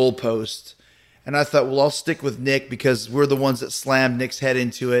the goalpost. And I thought, well, I'll stick with Nick because we're the ones that slammed Nick's head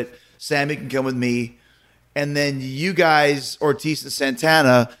into it. Sammy can come with me. And then you guys, Ortiz and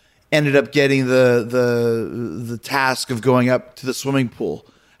Santana, ended up getting the task of going up to the swimming pool.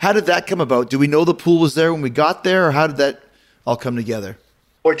 How did that come about? Do we know the pool was there when we got there, or how did that all come together?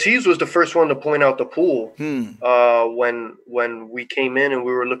 Ortiz was the first one to point out the pool when we came in and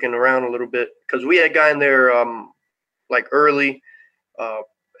we were looking around a little bit because we had gotten there like early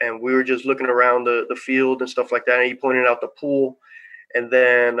and we were just looking around the field and stuff like that. And he pointed out the pool. And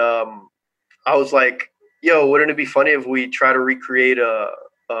then I was like, yo, wouldn't it be funny if we try to recreate a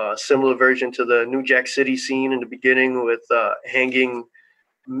similar version to the New Jack City scene in the beginning with hanging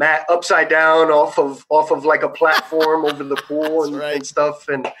Matt upside down off of like a platform over the pool and stuff.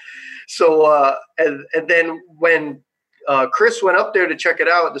 And so and then when Chris went up there to check it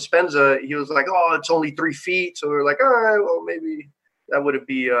out, Dispenza, he was like, oh, it's only 3 feet. So we were like, all right, well, maybe that would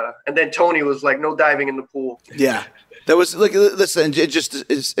be and then Tony was like, no diving in the pool. Yeah. That was like, listen,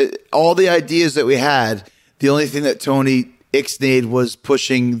 all the ideas that we had, the only thing that Tony ixnayed was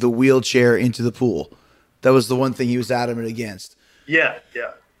pushing the wheelchair into the pool. That was the one thing he was adamant against. Yeah.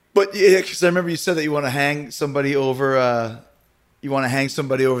 But yeah, because I remember you said that you want to hang somebody over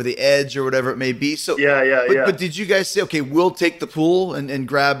the edge or whatever it may be. So yeah. But did you guys say, okay, we'll take the pool and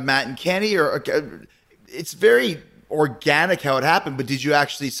grab Matt and Kenny? Or it's very organic how it happened. But did you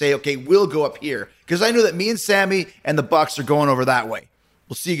actually say, okay, we'll go up here? Because I know that me and Sammy and the Bucks are going over that way.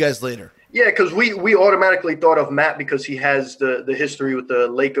 We'll see you guys later. Yeah, because we automatically thought of Matt because he has the history with the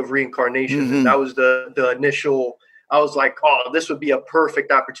Lake of Reincarnation. Mm-hmm. And that was the initial. I was like, oh, this would be a perfect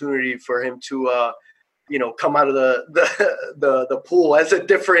opportunity for him to, come out of the pool as a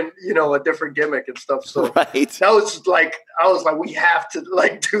different gimmick and stuff. So right. that was like, I was like, we have to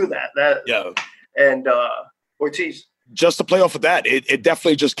like do that. Yeah. And Ortiz. Just to play off of that, it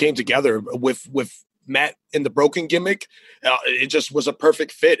definitely just came together with Matt in the broken gimmick. It just was a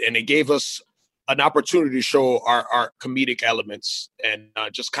perfect fit, and it gave us an opportunity to show our comedic elements and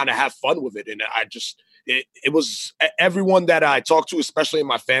just kind of have fun with it. And it was everyone that I talked to, especially in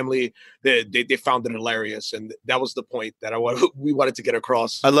my family, they found it hilarious. And that was the point that we wanted to get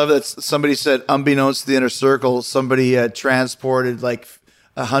across. I love that somebody said, unbeknownst to the Inner Circle, somebody transported like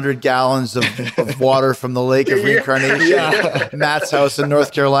 100 gallons of water from the Lake of Reincarnation, Matt's house in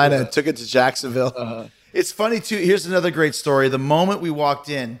North Carolina, and took it to Jacksonville. It's funny too. Here's another great story. The moment we walked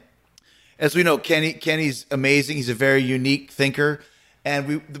in, as we know, Kenny's amazing. He's a very unique thinker.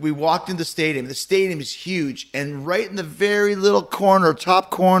 And we walked in the stadium. The stadium is huge. And right in the very little corner, top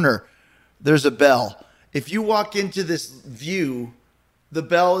corner, there's a bell. If you walk into this view, the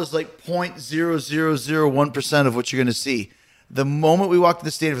bell is like 0.0001% of what you're going to see. The moment we walked in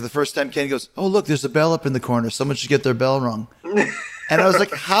the stadium for the first time, Kenny goes, "Oh, look, there's a bell up in the corner. Someone should get their bell rung." And I was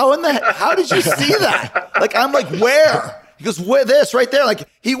like, how did you see that? Like, I'm like, where? He goes, where? This right there. Like,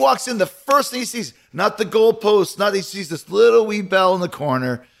 he walks in, the first thing he sees, not the goalpost, not he sees this little wee bell in the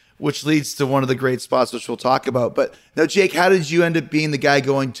corner, which leads to one of the great spots, which we'll talk about. But now, Jake, how did you end up being the guy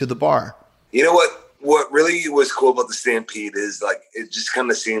going to the bar? You know what really was cool about the Stampede is, like, it just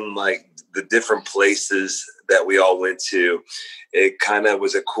kind of seemed like the different places that we all went to, it kind of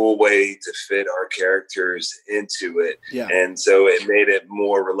was a cool way to fit our characters into it. Yeah. And so it made it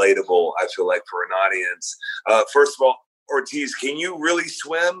more relatable, I feel like, for an audience. First of all, Ortiz, can you really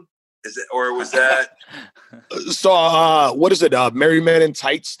swim? Is it, or was that? So, what is it? Merry Men in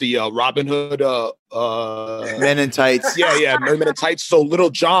Tights, the Robin Hood. Men in Tights. Yeah, Merry Men in Tights. So Little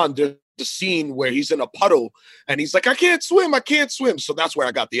John, there's the scene where he's in a puddle and he's like, I can't swim. So that's where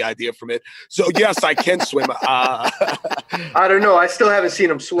I got the idea from it. So yes, I can swim. I don't know. I still haven't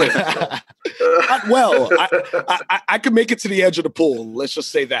seen him swim. So. I could make it to the edge of the pool. Let's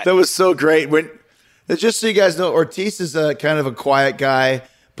just say that. That was so great. Just so you guys know, Ortiz is a kind of a quiet guy,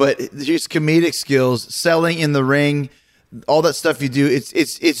 but his comedic skills, selling in the ring, all that stuff you do,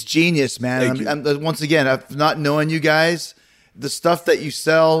 it's genius, man. Once again, not knowing you guys, the stuff that you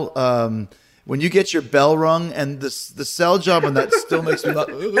sell, when you get your bell rung, and the sell job on that still makes me laugh.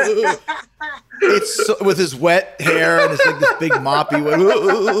 It's so, with his wet hair and it's like this big moppy,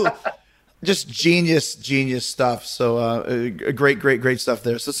 just genius stuff. So great stuff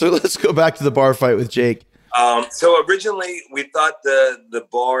there. So let's go back to the bar fight with Jake. So originally we thought the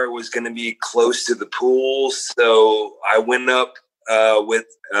bar was going to be close to the pool. So I went up with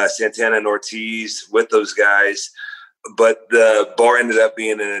Santana and Ortiz with those guys, but the bar ended up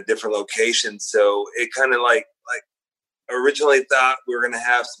being in a different location. So it kind of like originally thought we were going to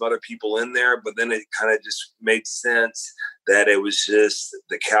have some other people in there, but then it kind of just made sense that it was just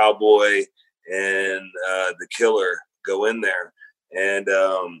the Cowboy and the Killer go in there. And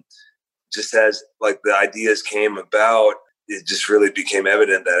just as like the ideas came about, it just really became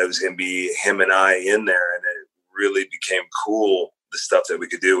evident that it was going to be him and I in there. And it really became cool, the stuff that we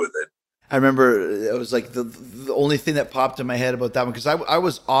could do with it. I remember it was like the only thing that popped in my head about that one, because I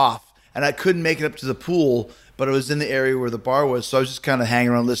was off and I couldn't make it up to the pool, but I was in the area where the bar was. So I was just kind of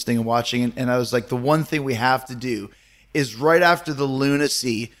hanging around listening and watching. And I was like, the one thing we have to do is right after the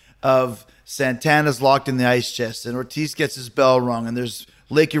lunacy of Santana's locked in the ice chest and Ortiz gets his bell rung and there's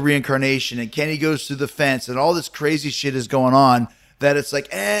Lake of Reincarnation and Kenny goes through the fence and all this crazy shit is going on, that it's like,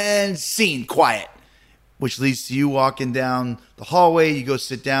 and scene, quiet. Which leads to you walking down the hallway. You go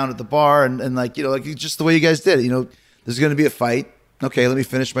sit down at the bar and like, like just the way you guys did it. There's going to be a fight. Okay, let me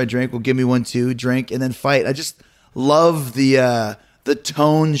finish my drink. Well, give me one, too, drink, and then fight. I just love the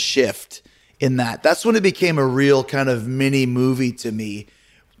tone shift in that. That's when it became a real kind of mini movie to me,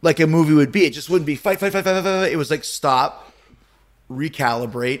 like a movie would be. It just wouldn't be fight. It was like stop,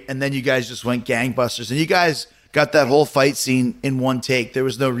 recalibrate, and then you guys just went gangbusters. And you guys got that whole fight scene in one take. There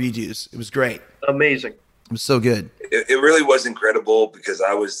was no redos. It was great. Amazing. It was so good. It really was incredible because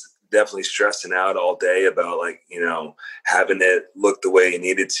I was definitely stressing out all day about having it look the way it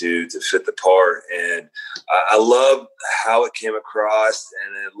needed to fit the part. And I love how it came across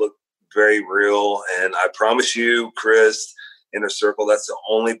and it looked very real. And I promise you, Chris, Inner Circle, that's the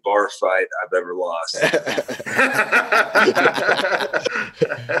only bar fight I've ever lost.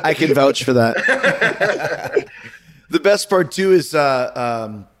 I can vouch for that. The best part too is,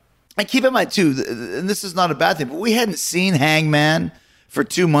 and keep in mind too, and this is not a bad thing, but we hadn't seen Hangman for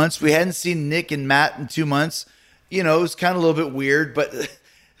 2 months. We hadn't seen Nick and Matt in 2 months. It was kind of a little bit weird, but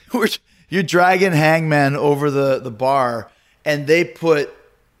you're dragging Hangman over the bar, and they put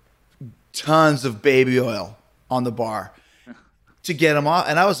tons of baby oil on the bar to get him off.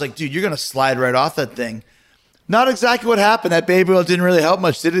 And I was like, dude, you're going to slide right off that thing. Not exactly what happened. That baby oil didn't really help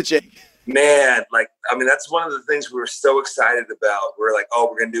much, did it, Jake? Man, that's one of the things we were so excited about. We're like, oh,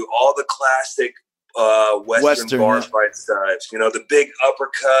 we're going to do all the classic Western bar fight styles. The big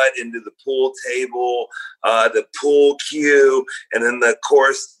uppercut into the pool table, the pool cue, and then of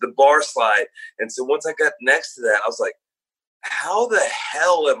course the bar slide. And so once I got next to that, I was like, how the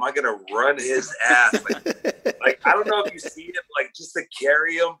hell am I going to run his ass? Like, I don't know if you see it, like just to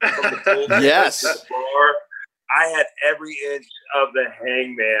carry him from the pool to the bar. I had every inch of the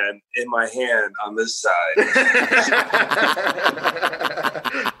Hangman in my hand on this side.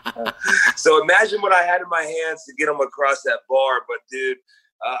 So imagine what I had in my hands to get him across that bar. But dude,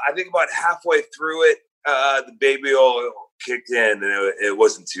 I think about halfway through it, the baby oil kicked in, and it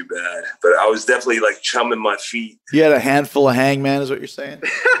wasn't too bad. But I was definitely like chumming my feet. You had a handful of Hangman, is what you're saying?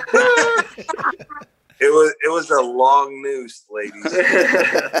 It was a long noose, ladies.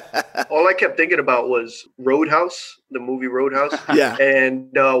 All I kept thinking about was Roadhouse, the movie Roadhouse. Yeah. And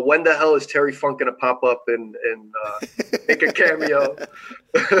when the hell is Terry Funk going to pop up and make a cameo?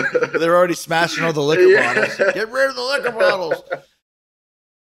 They're already smashing all the liquor bottles. Get rid of the liquor bottles.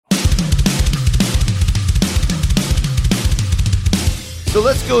 So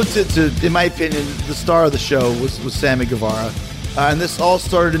let's go to, in my opinion, the star of the show was Sammy Guevara. And this all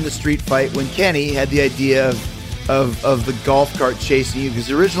started in the street fight when Kenny had the idea of the golf cart chasing you, because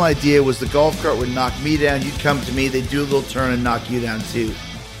the original idea was the golf cart would knock me down, you'd come to me, they'd do a little turn and knock you down too.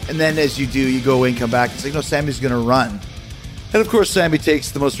 And then as you do, you go away and come back and say, no, Sammy's going to run. And of course, Sammy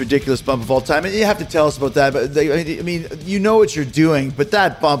takes the most ridiculous bump of all time. And you have to tell us about that. But I mean, you know what you're doing, but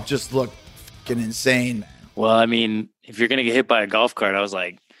that bump just looked fucking insane. Well, I mean, if you're going to get hit by a golf cart, I was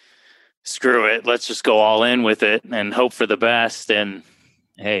like, screw it. Let's just go all in with it and hope for the best. And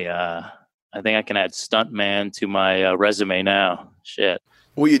hey, I think I can add stuntman to my resume now. Shit.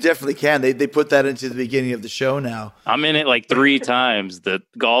 Well, you definitely can. They put that into the beginning of the show now. I'm in it like 3 times. The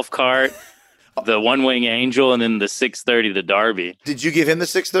golf cart, the one-wing angel, and then the 630, the Derby. Did you give him the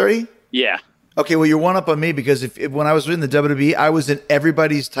 630? Yeah. Okay, well, you're one up on me because if when I was in the WWE, I was in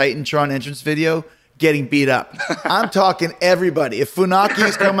everybody's Titantron entrance video getting beat up. I'm talking everybody. If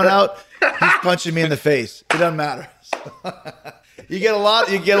Funaki's coming out, he's punching me in the face. It doesn't matter. You get a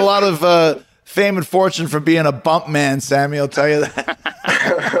lot of fame and fortune from being a bump man, Sammy. I'll tell you that.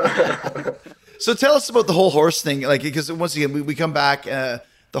 So tell us about the whole horse thing. Like, because once again, we come back.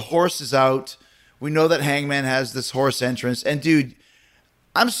 The horse is out. We know that Hangman has this horse entrance. And dude,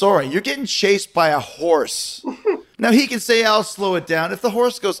 I'm sorry, you're getting chased by a horse. Now he can say, "I'll slow it down." If the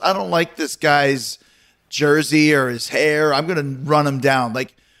horse goes, "I don't like this guy's jersey or his hair, I'm going to run him down."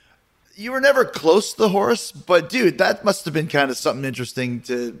 Like, you were never close to the horse, but dude, that must have been kind of something interesting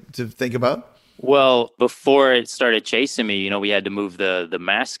to think about. Well, before it started chasing me, we had to move the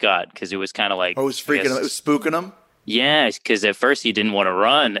mascot because it was kind of like, it was freaking him. It was spooking him. Yeah, because at first he didn't want to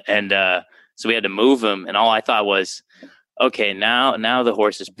run, and so we had to move him. And all I thought was, okay, now the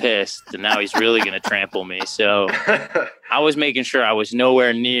horse is pissed, and now he's really going to trample me. So I was making sure I was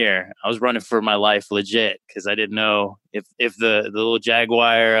nowhere near. I was running for my life legit because I didn't know if the little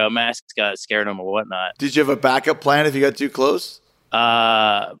Jaguar mascot scared him or whatnot. Did you have a backup plan if you got too close?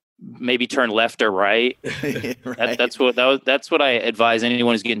 Maybe turn left or right. Right. That's what I advise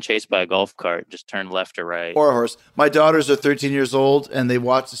anyone who's getting chased by a golf cart. Just turn left or right. Or a horse. My daughters are 13 years old, and they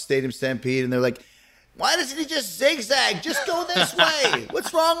watch the Stadium Stampede, and they're like, "Why doesn't he just zigzag? Just go this way.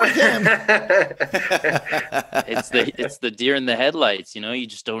 What's wrong with him?" It's the deer in the headlights. You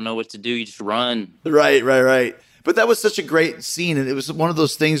just don't know what to do. You just run. Right. But that was such a great scene, and it was one of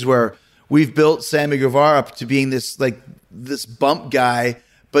those things where we've built Sammy Guevara up to being this bump guy.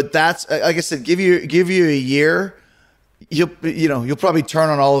 But that's, like I said, give you a year, you'll probably turn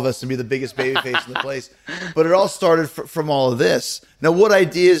on all of us and be the biggest babyface in the place. But it all started from all of this. Now, what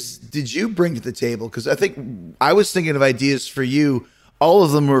ideas did you bring to the table? Because I think I was thinking of ideas for you. All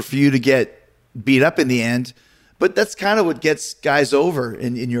of them were for you to get beat up in the end. But that's kind of what gets guys over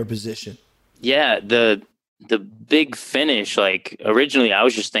in your position. Yeah, the big finish. Like originally, I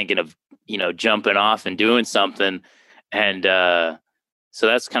was just thinking of jumping off and doing something, and so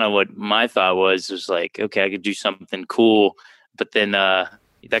that's kind of what my thought was like, okay, I could do something cool, but then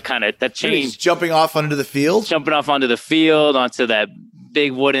that changed. Jumping off onto the field, onto that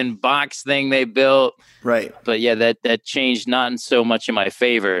big wooden box thing they built. Right. But yeah, that changed not so much in my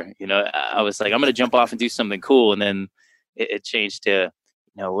favor. I was like, I'm going to jump off and do something cool, and then it changed to,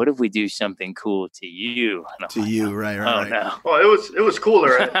 no, what if we do something cool to you? To you, right, right. No. Oh, it was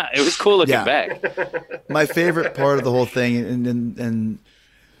cooler. Right? It was cool looking Yeah. back. My favorite part of the whole thing, and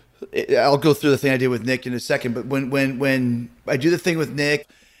I'll go through the thing I did with Nick in a second, but when I do the thing with Nick,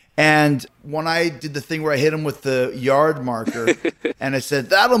 and when I did the thing where I hit him with the yard marker, and I said,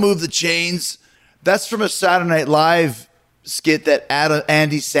 that'll move the chains, that's from a Saturday Night Live skit that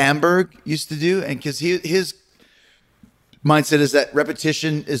Andy Samberg used to do, and because his mindset is that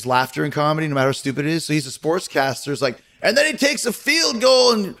repetition is laughter in comedy, no matter how stupid it is. So he's a sportscaster. It's like, and then he takes a field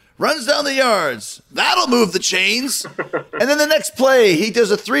goal and runs down the yards. That'll move the chains. And then the next play, he does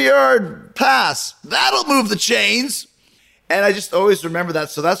a 3-yard pass. That'll move the chains. And I just always remember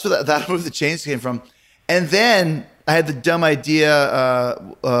that. So that's where that'll move the chains came from. And then I had the dumb idea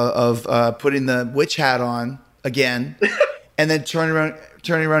of putting the witch hat on again, and then turning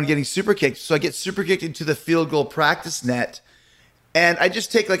around and getting super kicked. So I get super kicked into the field goal practice net, and I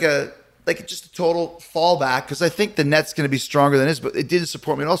just take just a total fallback because I think the net's going to be stronger than this, but it didn't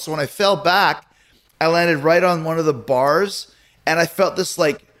support me. And also when I fell back, I landed right on one of the bars, and I felt this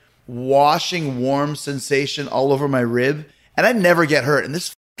like washing warm sensation all over my rib, and I never get hurt. And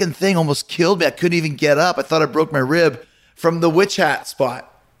this fucking thing almost killed me. I couldn't even get up. I thought I broke my rib from the witch hat spot.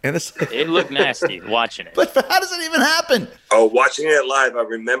 And it looked nasty watching it. But how does it even happen? Oh, watching it live, I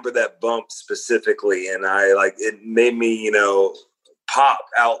remember that bump specifically, and it made me, pop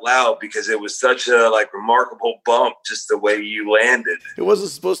out loud because it was such a remarkable bump, just the way you landed. It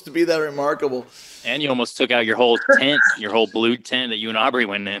wasn't supposed to be that remarkable. And you almost took out your whole tent, your whole blue tent that you and Aubrey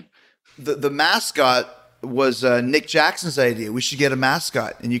went in. The mascot was Nick Jackson's idea. We should get a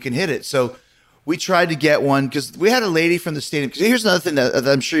mascot, and you can hit it. So we tried to get one because we had a lady from the stadium. Because here's another thing that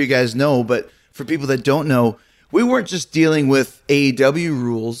I'm sure you guys know, but for people that don't know, we weren't just dealing with AEW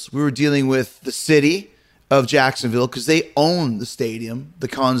rules. We were dealing with the city of Jacksonville because they own the stadium. The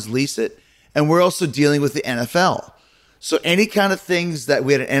Cons lease it. And we're also dealing with the NFL. So any kind of things that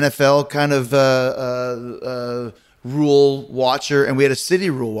we had an NFL kind of rule watcher, and we had a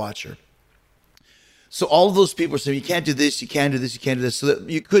city rule watcher. So all of those people were saying, you can't do this, you can't do this, you can't do this. So that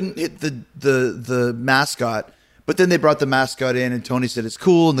you couldn't hit the mascot. But then they brought the mascot in, and Tony said, it's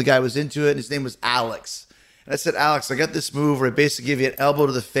cool. And the guy was into it. And his name was Alex. And I said, Alex, I got this move where I basically give you an elbow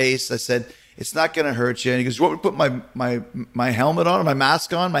to the face. I said, it's not going to hurt you. And he goes, you want me to put my helmet on, or my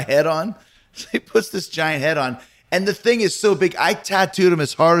mask on, my head on? So he puts this giant head on. And the thing is so big, I tattooed him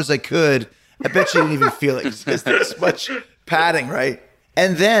as hard as I could. I bet you didn't even feel it because there's much padding, right?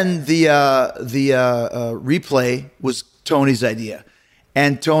 And then the replay was Tony's idea.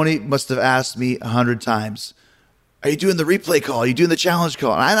 And Tony must have asked me 100 times, are you doing the replay call? Are you doing the challenge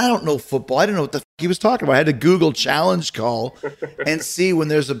call? And I don't know football. I didn't know what the fuck he was talking about. I had to Google challenge call and see when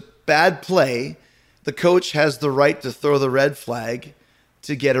there's a bad play, the coach has the right to throw the red flag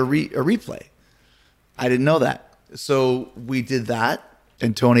to get a replay. I didn't know that. So we did that.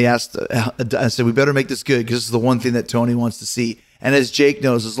 And Tony asked, I said, we better make this good because this is the one thing that Tony wants to see. And as Jake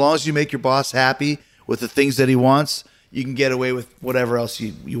knows, as long as you make your boss happy with the things that he wants, you can get away with whatever else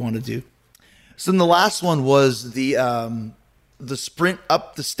you want to do. So then the last one was the sprint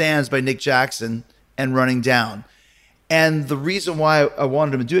up the stands by Nick Jackson and running down. And the reason why I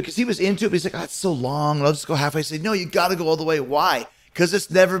wanted him to do it, because he was into it, but he's like, it's so long. I'll just go halfway. I said, no, you got to go all the way. Why? Because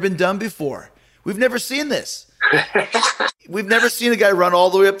it's never been done before. We've never seen this. We've never seen a guy run all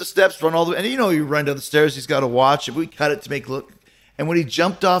the way up the steps, run all the way. And you run down the stairs, he's got to watch it. We cut it to make it look. And when he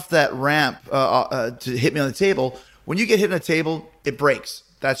jumped off that ramp to hit me on the table, when you get hit on a table, it breaks.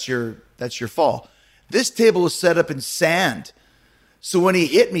 That's your fall. This table was set up in sand. So when he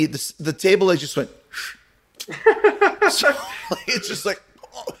hit me, the table leg just went. So it's just like,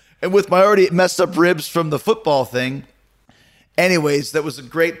 oh. And with my already messed up ribs from the football thing. Anyways, that was a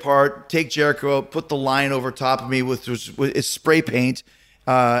great part. Take Jericho out, put the line over top of me with his spray paint.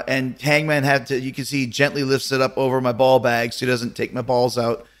 And Hangman had to, you can see, gently lifts it up over my ball bag so he doesn't take my balls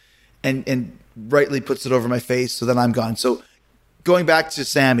out, and rightly puts it over my face, so then I'm gone. So going back to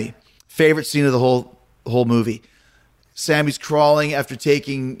Sammy, favorite scene of the whole movie. Sammy's crawling after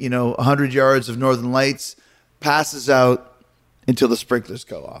taking 100 yards of Northern Lights, passes out until the sprinklers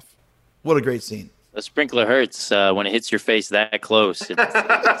go off. What a great scene. The sprinkler hurts when it hits your face that close. It's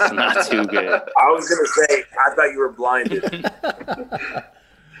not too good. I was going to say, I thought you were blinded.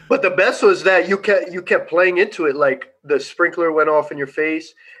 But the best was that you kept playing into it, like the sprinkler went off in your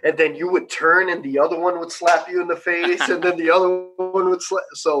face, and then you would turn and the other one would slap you in the face, and then the other one would slap.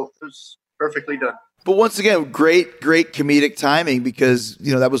 So it was perfectly done. But once again, great comedic timing because,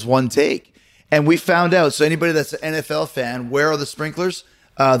 that was one take. And we found out, so anybody that's an NFL fan, where are the sprinklers?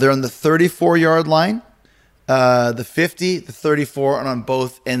 They're on the 34-yard line, the 50, the 34, and on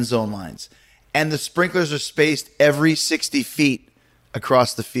both end zone lines. And the sprinklers are spaced every 60 feet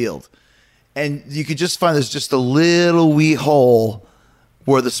across the field. And you could just find there's just a little wee hole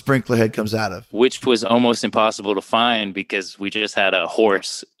where the sprinkler head comes out of. Which was almost impossible to find because we just had a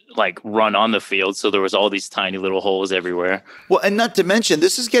horse like run on the field. So there was all these tiny little holes everywhere. Well, and not to mention,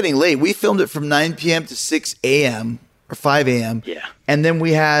 this is getting late. We filmed it from 9 p.m. to 6 a.m. or 5 a.m. Yeah. And then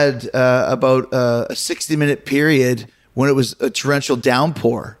we had about a 60-minute period when it was a torrential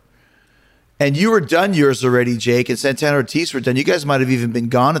downpour. And you were done yours already, Jake, and Santana Ortiz were done. You guys might have even been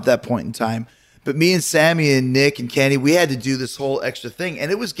gone at that point in time. But me and Sammy and Nick and Kenny, we had to do this whole extra thing.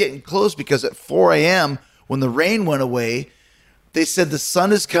 And it was getting close because at 4 a.m., when the rain went away, they said the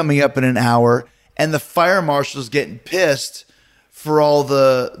sun is coming up in an hour, and the fire marshal's getting pissed for all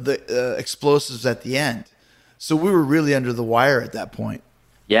the explosives at the end. So we were really under the wire at that point.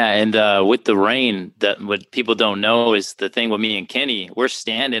 Yeah, and with the rain, what people don't know is the thing with me and Kenny, we're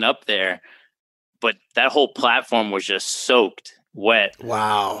standing up there, but that whole platform was just soaked wet.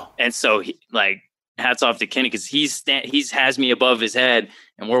 Wow. And so hats off to Kenny because he's has me above his head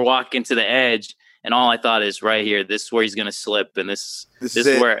and we're walking to the edge and all I thought is right here, this is where he's going to slip. And this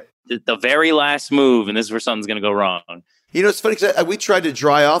is where the very last move. And this is where something's going to go wrong. You know, it's funny because we tried to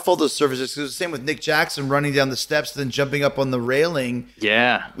dry off all those surfaces. It was the same with Nick Jackson running down the steps, then jumping up on the railing.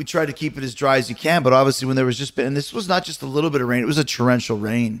 Yeah. We tried to keep it as dry as you can. But obviously when there was and this was not just a little bit of rain, it was a torrential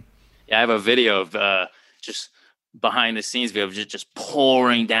rain. Yeah, I have a video of just behind the scenes video of just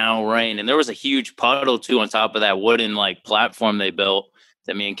pouring down rain. And there was a huge puddle too on top of that wooden platform they built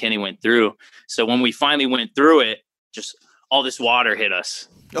that me and Kenny went through. So when we finally went through it, just all this water hit us.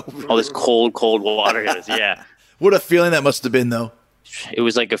 All this cold water hit us. Yeah. What a feeling that must have been, though. It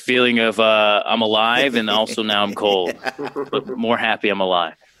was like a feeling of I'm alive and also now I'm cold, but more happy I'm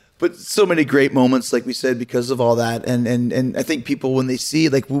alive. But so many great moments, like we said, because of all that. And I think people, when they see,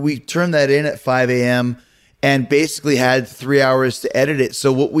 we turned that in at 5 a.m. and basically had 3 hours to edit it.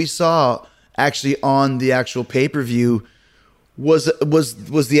 So what we saw actually on the actual pay-per-view was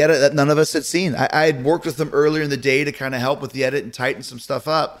the edit that none of us had seen. I had worked with them earlier in the day to kind of help with the edit and tighten some stuff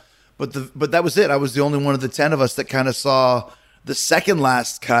up. But that was it. I was the only one of the 10 of us that kind of saw the second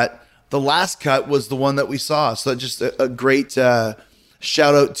last cut. The last cut was the one that we saw. So just a great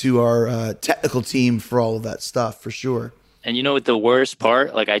shout out to our technical team for all of that stuff, for sure. And you know what the worst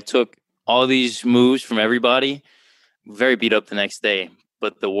part? I took all these moves from everybody, very beat up the next day.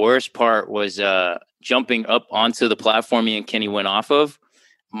 But the worst part was jumping up onto the platform me and Kenny went off of.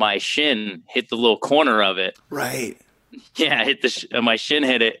 My shin hit the little corner of it. Right. Yeah, my shin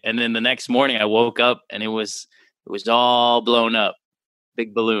hit it, and then the next morning I woke up and it was all blown up,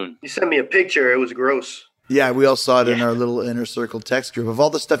 big balloon. You sent me a picture; it was gross. Yeah, we all saw it in our little inner circle text group of all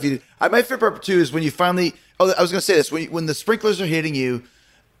the stuff you did. My favorite part too is when you finally. Oh, I was going to say this when the sprinklers are hitting you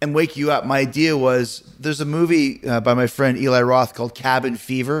and wake you up. My idea was there's a movie by my friend Eli Roth called Cabin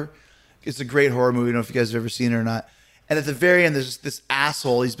Fever. It's a great horror movie. I don't know if you guys have ever seen it or not. And at the very end, there's this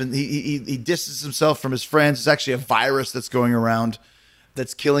asshole. He distances himself from his friends. It's actually a virus that's going around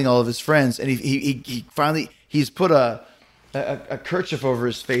that's killing all of his friends. And he finally he's put a kerchief over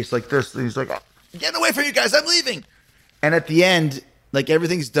his face like this. And he's like, "Get away from you guys! I'm leaving." And at the end,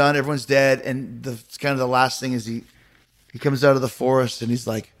 everything's done, everyone's dead, and the last thing is he comes out of the forest and he's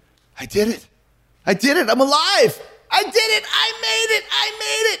like, "I did it! I'm alive! I did it! I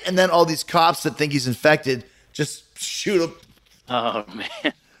made it!" And then all these cops that think he's infected just shoot him. Oh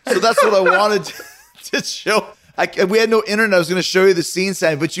man! So that's what I wanted to show. We had no internet. I was going to show you the scene,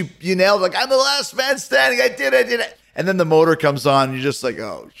 Sam, but you nailed it. I'm the last man standing. I did it. And then the motor comes on, and you're just like,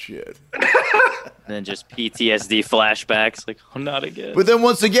 oh shit. And then just PTSD flashbacks, oh, not again. But then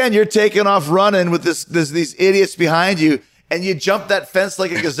once again, you're taking off running with these idiots behind you, and you jump that fence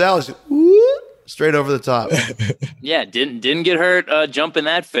like a gazelle, just, straight over the top. Yeah, didn't get hurt jumping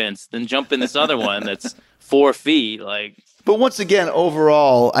that fence, then jumping this other one that's 4 feet. But once again,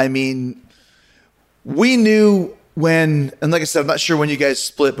 overall, I mean, we knew when, and like I said, I'm not sure when you guys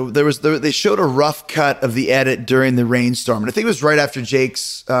split, but they showed a rough cut of the edit during the rainstorm, and I think it was right after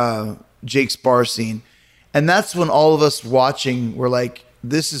Jake's bar scene, and that's when all of us watching were like,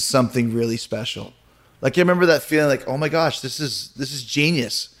 "This is something really special." I remember that feeling, oh my gosh, this is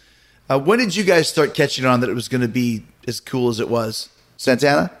genius. When did you guys start catching on that it was going to be as cool as it was,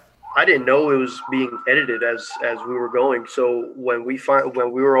 Santana? I didn't know it was being edited as we were going. So when we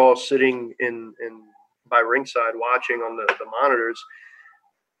were all sitting in by ringside watching on the monitors,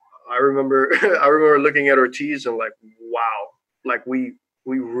 I remember looking at Ortiz and wow, we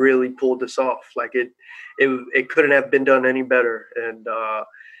really pulled this off. It couldn't have been done any better. And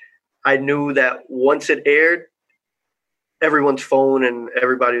I knew that once it aired, everyone's phone and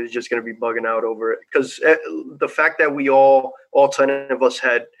everybody was just going to be bugging out over it. Because the fact that we all 10 of us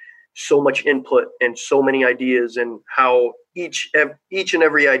had so much input and so many ideas, and how each and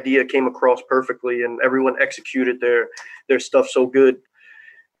every idea came across perfectly and everyone executed their stuff so good.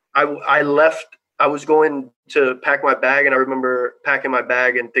 I left. I was going to pack my bag, and I remember packing my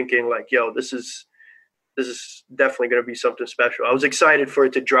bag and thinking like, yo, this is definitely going to be something special. I was excited for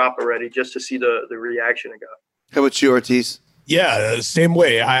it to drop already, just to see the reaction it got. How about you, Ortiz? Yeah, same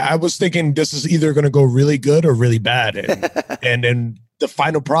way. I was thinking this is either going to go really good or really bad. And then the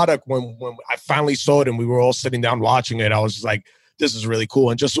final product, when I finally saw it and we were all sitting down watching it, I was just like, this is really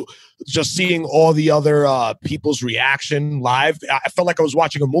cool. And just seeing all the other people's reaction live, I felt like I was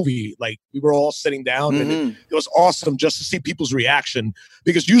watching a movie. Like, we were all sitting down, and it was awesome just to see people's reaction,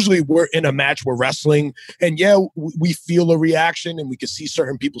 because usually we're in a match, we're wrestling, and we feel a reaction and we can see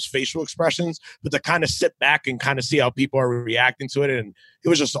certain people's facial expressions, but to kind of sit back and kind of see how people are reacting to it, and it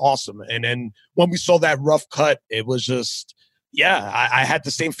was just awesome. And then when we saw that rough cut, it was just, I had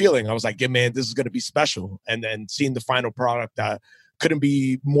the same feeling. I was like, yeah, man, this is going to be special. And then seeing the final product, I couldn't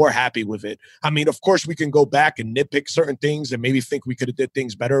be more happy with it. I mean, of course, we can go back and nitpick certain things and maybe think we could have did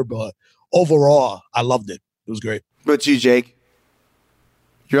things better, but overall, I loved it. It was great. What about you, Jake?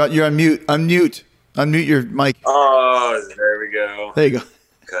 You're on mute. Unmute your mic. Oh, there we go. There you go.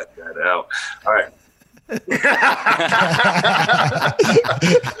 Cut that out. All right.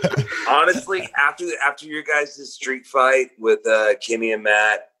 Honestly, after your guys' street fight with Kenny and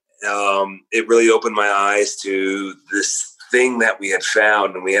Matt, it really opened my eyes to this thing that we had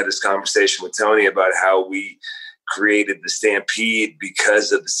found. And we had this conversation with Tony about how we created the Stampede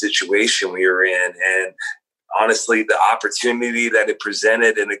because of the situation we were in. And honestly, the opportunity that it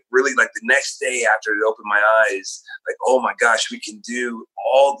presented, and it really, like, the next day after it opened my eyes, like, oh my gosh, we can do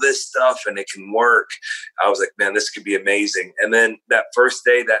all this stuff and it can work. I was like, man, this could be amazing. And then that first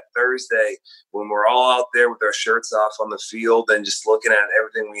day, that Thursday, when we're all out there with our shirts off on the field and just looking at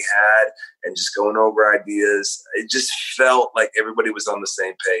everything we had and just going over ideas, it just felt like everybody was on the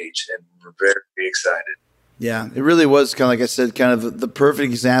same page, and we're very excited. Yeah, it really was kind of, like I said, kind of the perfect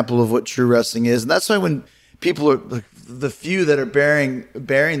example of what true wrestling is. And that's why when people are, like, the few that are bearing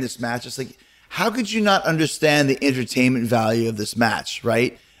this match, it's like, how could you not understand the entertainment value of this match,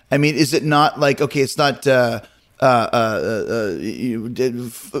 right? I mean, is it not like, okay, it's not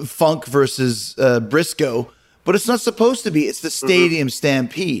Funk versus Briscoe, but it's not supposed to be. It's the Stadium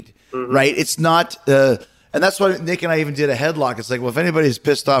Stampede, right? It's not, and that's why Nick and I even did a headlock. It's like, well, if anybody's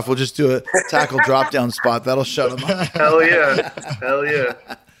pissed off, we'll just do a tackle drop down spot. That'll shut them up. Hell yeah.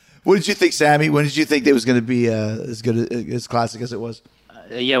 What did you think, Sammy? When did you think it was going to be as good, as classic as it was?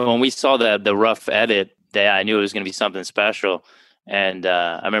 Yeah, when we saw the rough edit, I knew it was going to be something special. And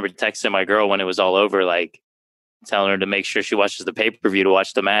I remember texting my girl when it was all over, like, telling her to make sure she watches the pay-per-view to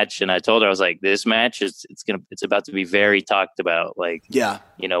watch the match. And I told her, I was like, this match it's about to be very talked about. Like, yeah,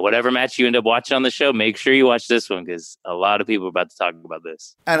 you know, whatever match you end up watching on the show, make sure you watch this one, because a lot of people are about to talk about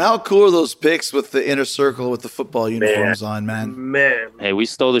this. And how cool are those pics with the inner circle with the football uniforms on, man? Hey, we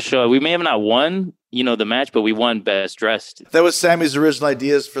stole the show. We may have not won, the match, but we won best dressed. That was Sammy's original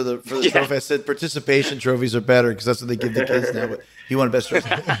ideas for the trophy. I said participation trophies are better because that's what they give the kids now. But he wanted best dressed.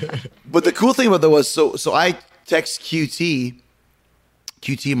 But the cool thing about that was, so I text QT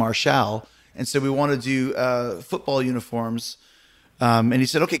Marshall and said we want to do football uniforms, and he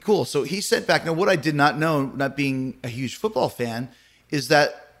said, okay, cool. So he sent back. Now, what I did not know, not being a huge football fan, is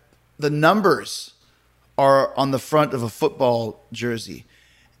that the numbers are on the front of a football jersey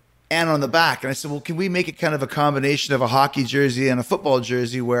and on the back. And I said, well, can we make it kind of a combination of a hockey jersey and a football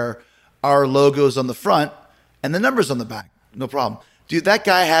jersey where our logo's on the front and the numbers on the back? No problem. Dude, that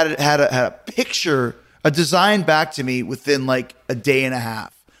guy had a picture, a design back to me within like a day and a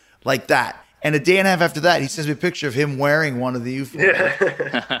half, like that. And a day and a half after that, he sends me a picture of him wearing one of the uniforms.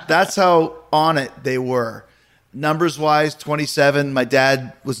 Yeah. That's how on it they were. Numbers-wise, 27. My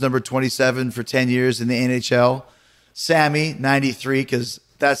dad was number 27 for 10 years in the NHL. Sammy, 93, because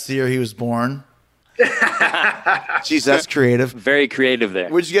that's the year he was born. Jeez, that's creative. Very creative there.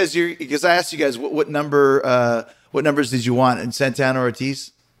 Would you guys? Because I asked you guys what numbers did you want in Santana or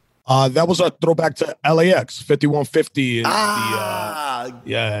Ortiz? That was a throwback to LAX 5150.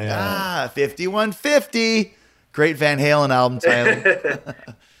 5150. Great Van Halen album title.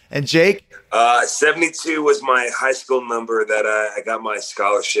 And Jake? 72 was my high school number that I got my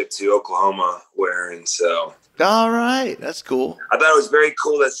scholarship to Oklahoma wearing. So All right, that's cool. I thought it was very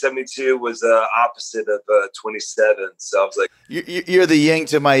cool that 72 was opposite of 27. So I was like, You're the yin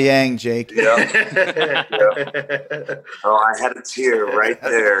to my yang, Jake. yeah. Oh, I had a tear right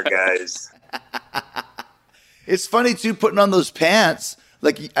there, guys. It's funny too, putting on those pants.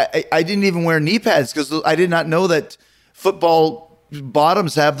 Like I didn't even wear knee pads because I did not know that football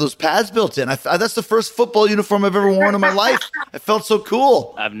bottoms have those pads built in. That's the first football uniform I've ever worn in my life. I felt so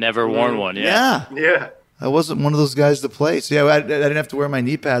cool. I've never worn one. Yeah. I wasn't one of those guys to play. So yeah, I didn't have to wear my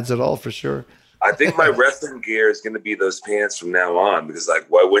knee pads at all for sure. I think my wrestling gear is going to be those pants from now on because, like,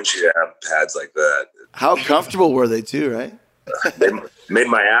 why wouldn't you have pads like that? How comfortable were they too, right? They made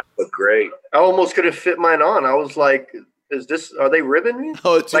my ass look great. I almost could have fit mine on. I was like, are they ribbing me?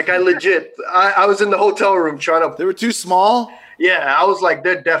 Oh, like I was in the hotel room trying to. They were too small? Yeah, I was like,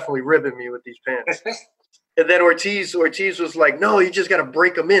 they're definitely ribbing me with these pants. And then Ortiz was like, no, you just got to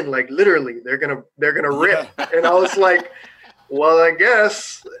break them in. Like literally, they're going to rip. And I was like, well, I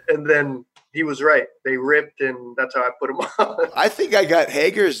guess. And then he was right. They ripped, and that's how I put them on. I think I got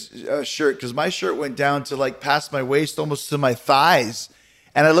Hager's shirt because my shirt went down to like past my waist, almost to my thighs.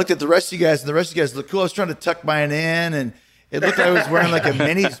 And I looked at the rest of you guys, and the rest of you guys looked cool. I was trying to tuck mine in, and it looked like I was wearing like a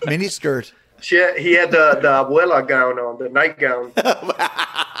mini skirt. He had the abuela gown on, the nightgown.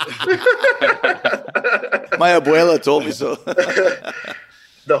 My abuela told me so.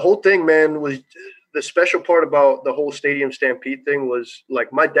 The whole thing, man, was the special part about the whole Stadium Stampede thing was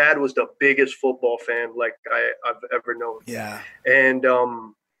like my dad was the biggest football fan like I've ever known. Yeah. And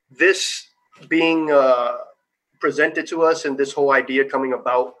this being presented to us and this whole idea coming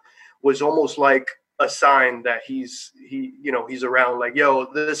about was almost like a sign that he's around. Like, yo,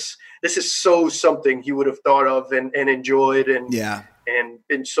 this is so something he would have thought of and enjoyed and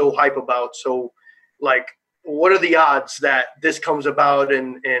been so hype about. So like, what are the odds that this comes about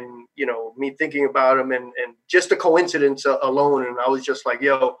and me thinking about him and just a coincidence alone. And I was just like,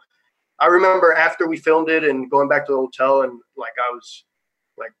 yo, I remember after we filmed it and going back to the hotel and like, I was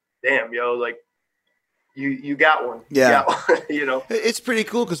like, damn, yo, like you got one. Yeah. You know, it's pretty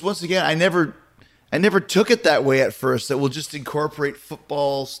cool. Cause once again, I never took it that way at first, that we'll just incorporate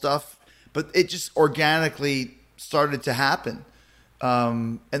football stuff, but it just organically started to happen.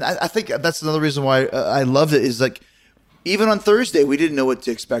 And I think that's another reason why I loved it is like, even on Thursday, we didn't know what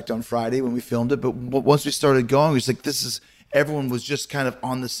to expect on Friday when we filmed it. But once we started going, it was like, everyone was just kind of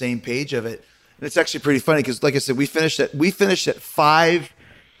on the same page of it. And it's actually pretty funny because, like I said, we finished at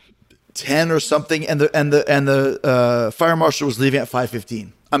 5:10 or something. And the fire marshal was leaving at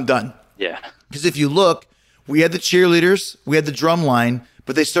 5:15. I'm done. Yeah. Because if you look, we had the cheerleaders, we had the drum line,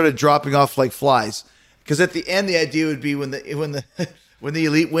 but they started dropping off like flies. Because at the end, the idea would be when the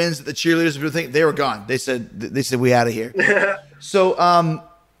elite wins, the cheerleaders would think they were gone. They said we out of here. So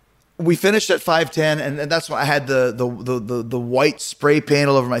we finished at 5:10, and that's when I had the white spray paint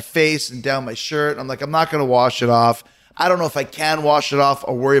all over my face and down my shirt. I'm like, I'm not going to wash it off. I don't know if I can wash it off.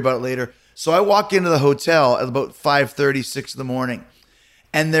 I'll worry about it later. So I walk into the hotel at about 5:30, 6 in the morning,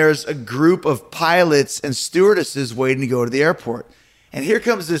 and there's a group of pilots and stewardesses waiting to go to the airport. And here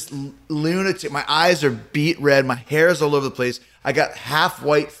comes this lunatic. My eyes are beet red. My hair's all over the place. I got half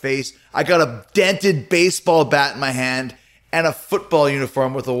white face. I got a dented baseball bat in my hand and a football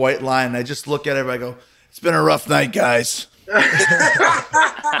uniform with a white line. And I just look at it and I go, it's been a rough night, guys.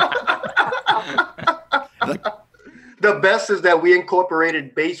 The best is that we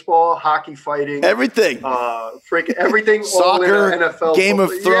incorporated baseball, hockey, fighting, everything, everything, soccer, all in NFL, Game of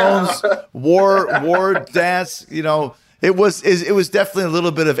Thrones, war dance. You know, it was definitely a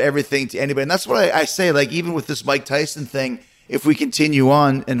little bit of everything to anybody, and that's what I say. Like even with this Mike Tyson thing, if we continue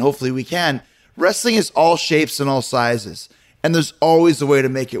on, and hopefully we can, wrestling is all shapes and all sizes, and there's always a way to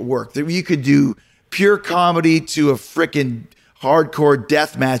make it work. You could do pure comedy to a freaking hardcore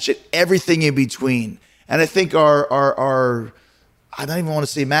death match and everything in between. And I think our I don't even want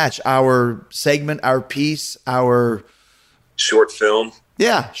to say match, our segment, our piece, our short film.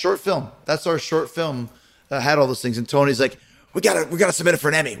 Yeah, short film. That's our short film. Had all those things. And Tony's like, we gotta submit it for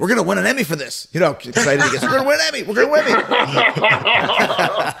an Emmy. We're gonna win an Emmy for this. You know, excited. He gets, we're gonna win an Emmy. We're gonna win an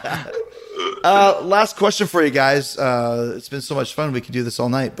Emmy. Last question for you guys. It's been so much fun. We could do this all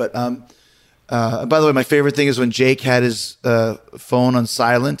night. But by the way, my favorite thing is when Jake had his phone on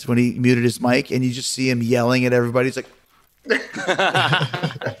silent when he muted his mic, and you just see him yelling at everybody. He's like,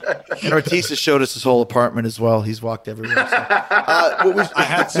 and Ortiz has showed us his whole apartment as well. He's walked everywhere. So. I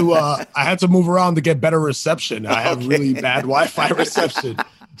had to move around to get better reception. I have really bad Wi-Fi reception.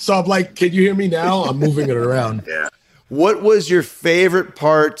 So I'm like, can you hear me now? I'm moving it around. Yeah. What was your favorite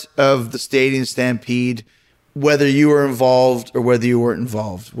part of the Stadium Stampede whether you were involved or whether you weren't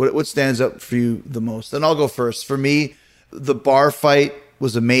involved? What stands out for you the most? And I'll go first. For me, the bar fight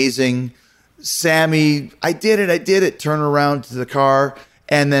was amazing. Sammy, I did it. Turn around to the car.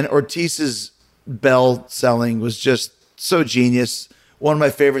 And then Ortiz's bell selling was just so genius. One of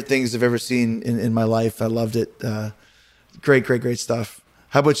my favorite things I've ever seen in my life. I loved it. Great stuff.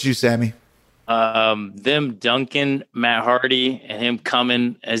 How about you, Sammy? Them dunking Matt Hardy and him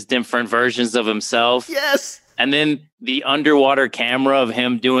coming as different versions of himself. Yes. And then the underwater camera of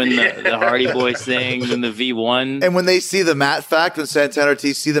him doing the Hardy Boys thing and the V1. And when they see the Matt fact, when Santana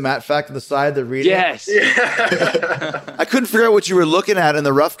Ortiz see the Matt fact on the side, they're reading. Yes. I couldn't figure out what you were looking at in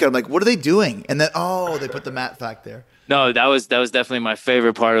the rough cut. I'm like, what are they doing? And then, they put the Matt fact there. No, that was definitely my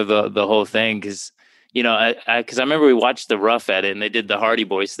favorite part of the whole thing because, you know, because I remember we watched the rough edit and they did the Hardy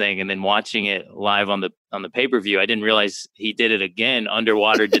Boys thing, and then watching it live on the pay-per-view, I didn't realize he did it again.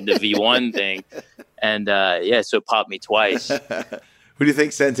 Underwater did the V1 thing, and so it popped me twice. What do you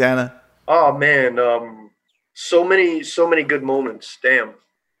think, Santana? Oh man, so many good moments. Damn,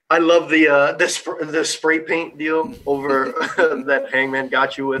 I love the spray paint deal over that Hangman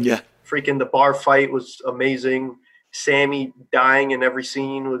got you with. Yeah, freaking the bar fight was amazing. Sammy dying in every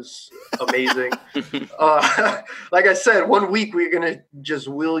scene was amazing. Like I said, 1 week we're gonna just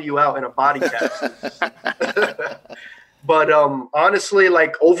wheel you out in a body cast. But honestly,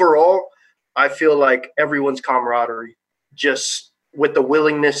 like overall, I feel like everyone's camaraderie, just with the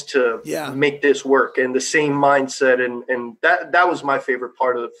willingness to make this work and the same mindset, and that was my favorite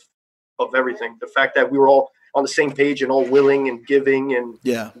part of everything. The fact that we were all on the same page and all willing and giving and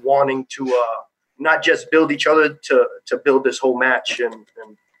wanting to not just build each other to build this whole match, and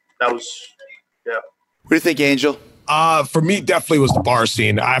that was What do you think, Angel? For me, definitely was the bar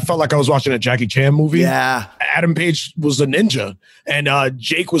scene. I felt like I was watching a Jackie Chan movie. Yeah. Adam Page was a ninja, and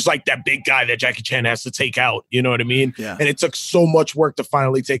Jake was like that big guy that Jackie Chan has to take out. You know what I mean? Yeah. And it took so much work to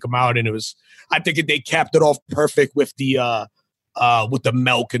finally take him out, and I think they capped it off perfect with the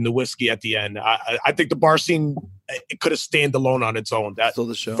milk and the whiskey at the end. I think the bar scene, it could have stand alone on its own. That's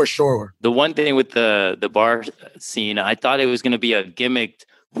the show for sure. The one thing with the bar scene, I thought it was going to be a gimmicked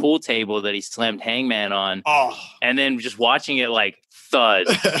pool table that he slammed Hangman on. Oh, and then just watching it like thud.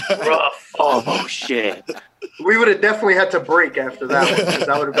 Rough. Oh shit. We would have definitely had to break after that one, because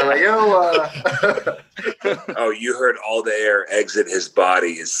I would have been like, Oh, you heard all the air exit his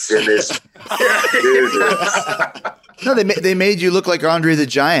body as soon as No, they made you look like Andre the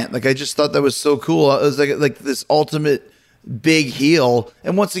Giant. Like, I just thought that was so cool. It was like this ultimate big heel.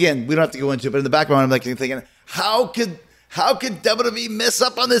 And once again, we don't have to go into it, but in the background, I'm like thinking, how could WWE mess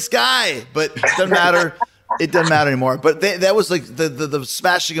up on this guy? But it doesn't matter. It doesn't matter anymore. But that was like the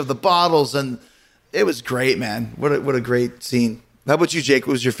smashing of the bottles, and it was great, man. What a great scene. How about you, Jake?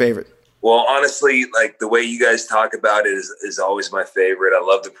 What was your favorite? Well, honestly, like the way you guys talk about it is always my favorite. I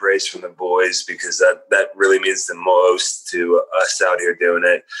love the praise from the boys because that really means the most to us out here doing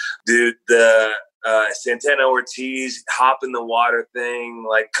it. Dude, the Santana Ortiz hop in the water thing,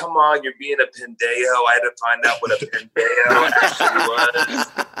 like, come on, you're being a pendejo. I had to find out what a pendejo actually was.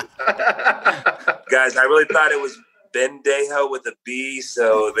 Guys, I really thought it was Bendejo with a B,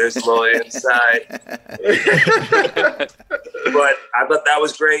 so there's a little insight. But I thought that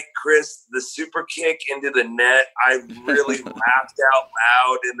was great, Chris. The super kick into the net, I really laughed out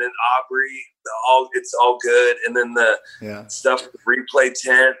loud. And then Aubrey, it's all good. And then the stuff with the replay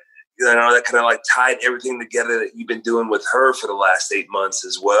tent, you know, that kind of like tied everything together that you've been doing with her for the last 8 months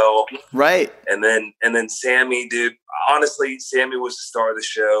as well. Right. And then Sammy, dude, honestly, Sammy was the star of the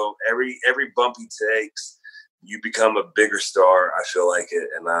show. Every bump he takes, you become a bigger star. I feel like it.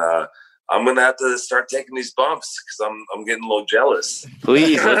 And I'm going to have to start taking these bumps because I'm getting a little jealous.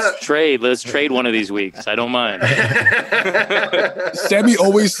 Please, let's trade. Let's trade one of these weeks. I don't mind. Sammy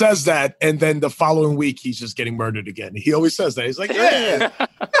always says that, and then the following week, he's just getting murdered again. He always says that. He's like, yeah.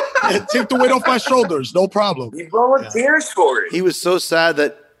 Take the weight off my shoulders. No problem. He volunteers for it. He was so sad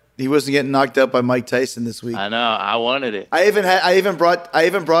that he wasn't getting knocked out by Mike Tyson this week. I know. I wanted it. I even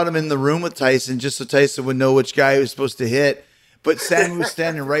brought him in the room with Tyson just so Tyson would know which guy he was supposed to hit. But Sammy was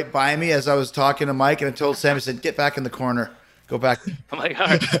standing right by me as I was talking to Mike, and I told Sammy, I said, "Get back in the corner. Go back." I'm like, all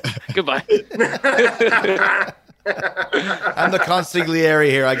right, goodbye. I'm the consigliere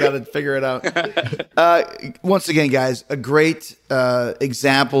here. I got to figure it out. Once again, guys, a great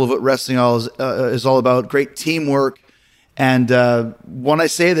example of what wrestling is all about. Great teamwork. And when I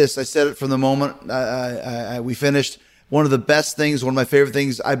say this, I said it from the moment we finished. One of the best things, one of my favorite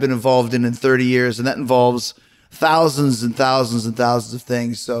things I've been involved in 30 years, and that involves thousands and thousands and thousands of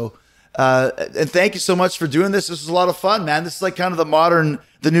things. So And thank you so much for doing this. This was a lot of fun, man. This is like kind of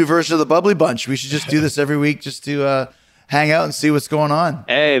the new version of the Bubbly Bunch. We should just do this every week just to hang out and see what's going on.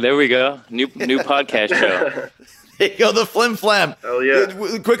 Hey, there we go. New podcast show. There you go, the Flim Flam. Oh,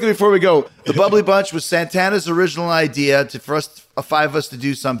 yeah. Quickly before we go, the Bubbly Bunch was Santana's original idea for us, five of us, to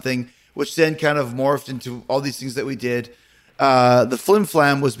do something, which then kind of morphed into all these things that we did. The Flim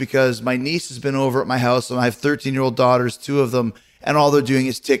Flam was because my niece has been over at my house, and I have 13-year-old daughters, two of them, and all they're doing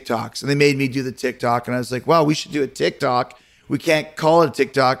is TikToks. And they made me do the TikTok, and I was like, wow, we should do a TikTok. We can't call it a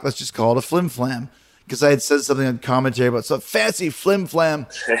TikTok. Let's just call it a Flim Flam. Because I had said something on commentary about some fancy Flim Flam.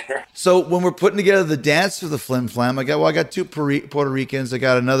 So when we're putting together the dance for the Flim Flam, I got two Puerto Ricans. I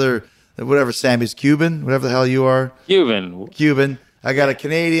got another, whatever, Sammy's Cuban, whatever the hell you are. Cuban. I got a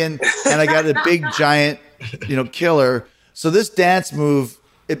Canadian, and I got a big giant, killer. So this dance move,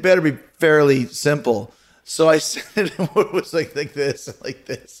 it better be fairly simple. So I said it was like this.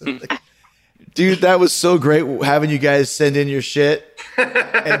 And like, dude, that was so great having you guys send in your shit.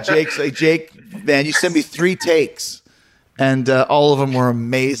 And Jake's like, Jake, man, you sent me 3 takes, and all of them were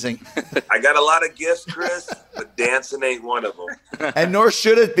amazing. I got a lot of gifts, Chris, but dancing ain't one of them. And nor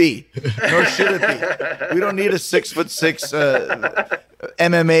should it be. We don't need a 6'6"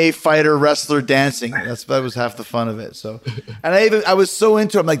 MMA fighter wrestler dancing. That was half the fun of it. So, and I was so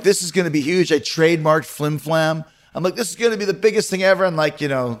into it. I'm like, this is going to be huge. I trademarked Flim Flam. I'm like, this is going to be the biggest thing ever. And like,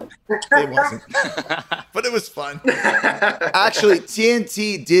 it wasn't, but it was fun. Actually,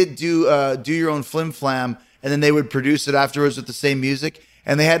 TNT did do your own Flim Flam, and then they would produce it afterwards with the same music.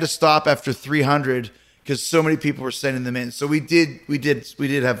 And they had to stop after 300 because so many people were sending them in. So we did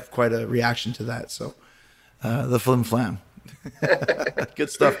have quite a reaction to that. So the Flim Flam, good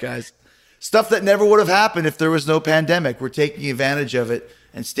stuff, guys. Stuff that never would have happened if there was no pandemic. We're taking advantage of it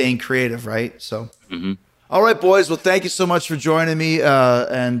and staying creative, right? So. Mm-hmm. All right, boys. Well, thank you so much for joining me,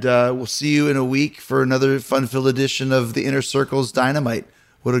 and we'll see you in a week for another fun-filled edition of the Inner Circle's Dynamite.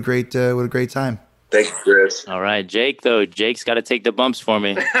 What a great time! Thank you, Chris. All right, Jake. Though Jake's got to take the bumps for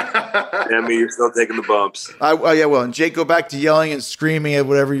me. Yeah, you're still taking the bumps. Yeah, well, and Jake, go back to yelling and screaming at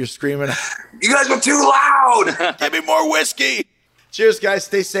whatever you're screaming at. You guys were too loud. Give me more whiskey. Cheers, guys.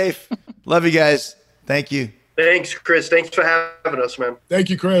 Stay safe. Love you guys. Thank you. Thanks, Chris. Thanks for having us, man. Thank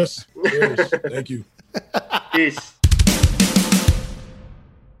you, Chris. Cheers. Thank you. Peace.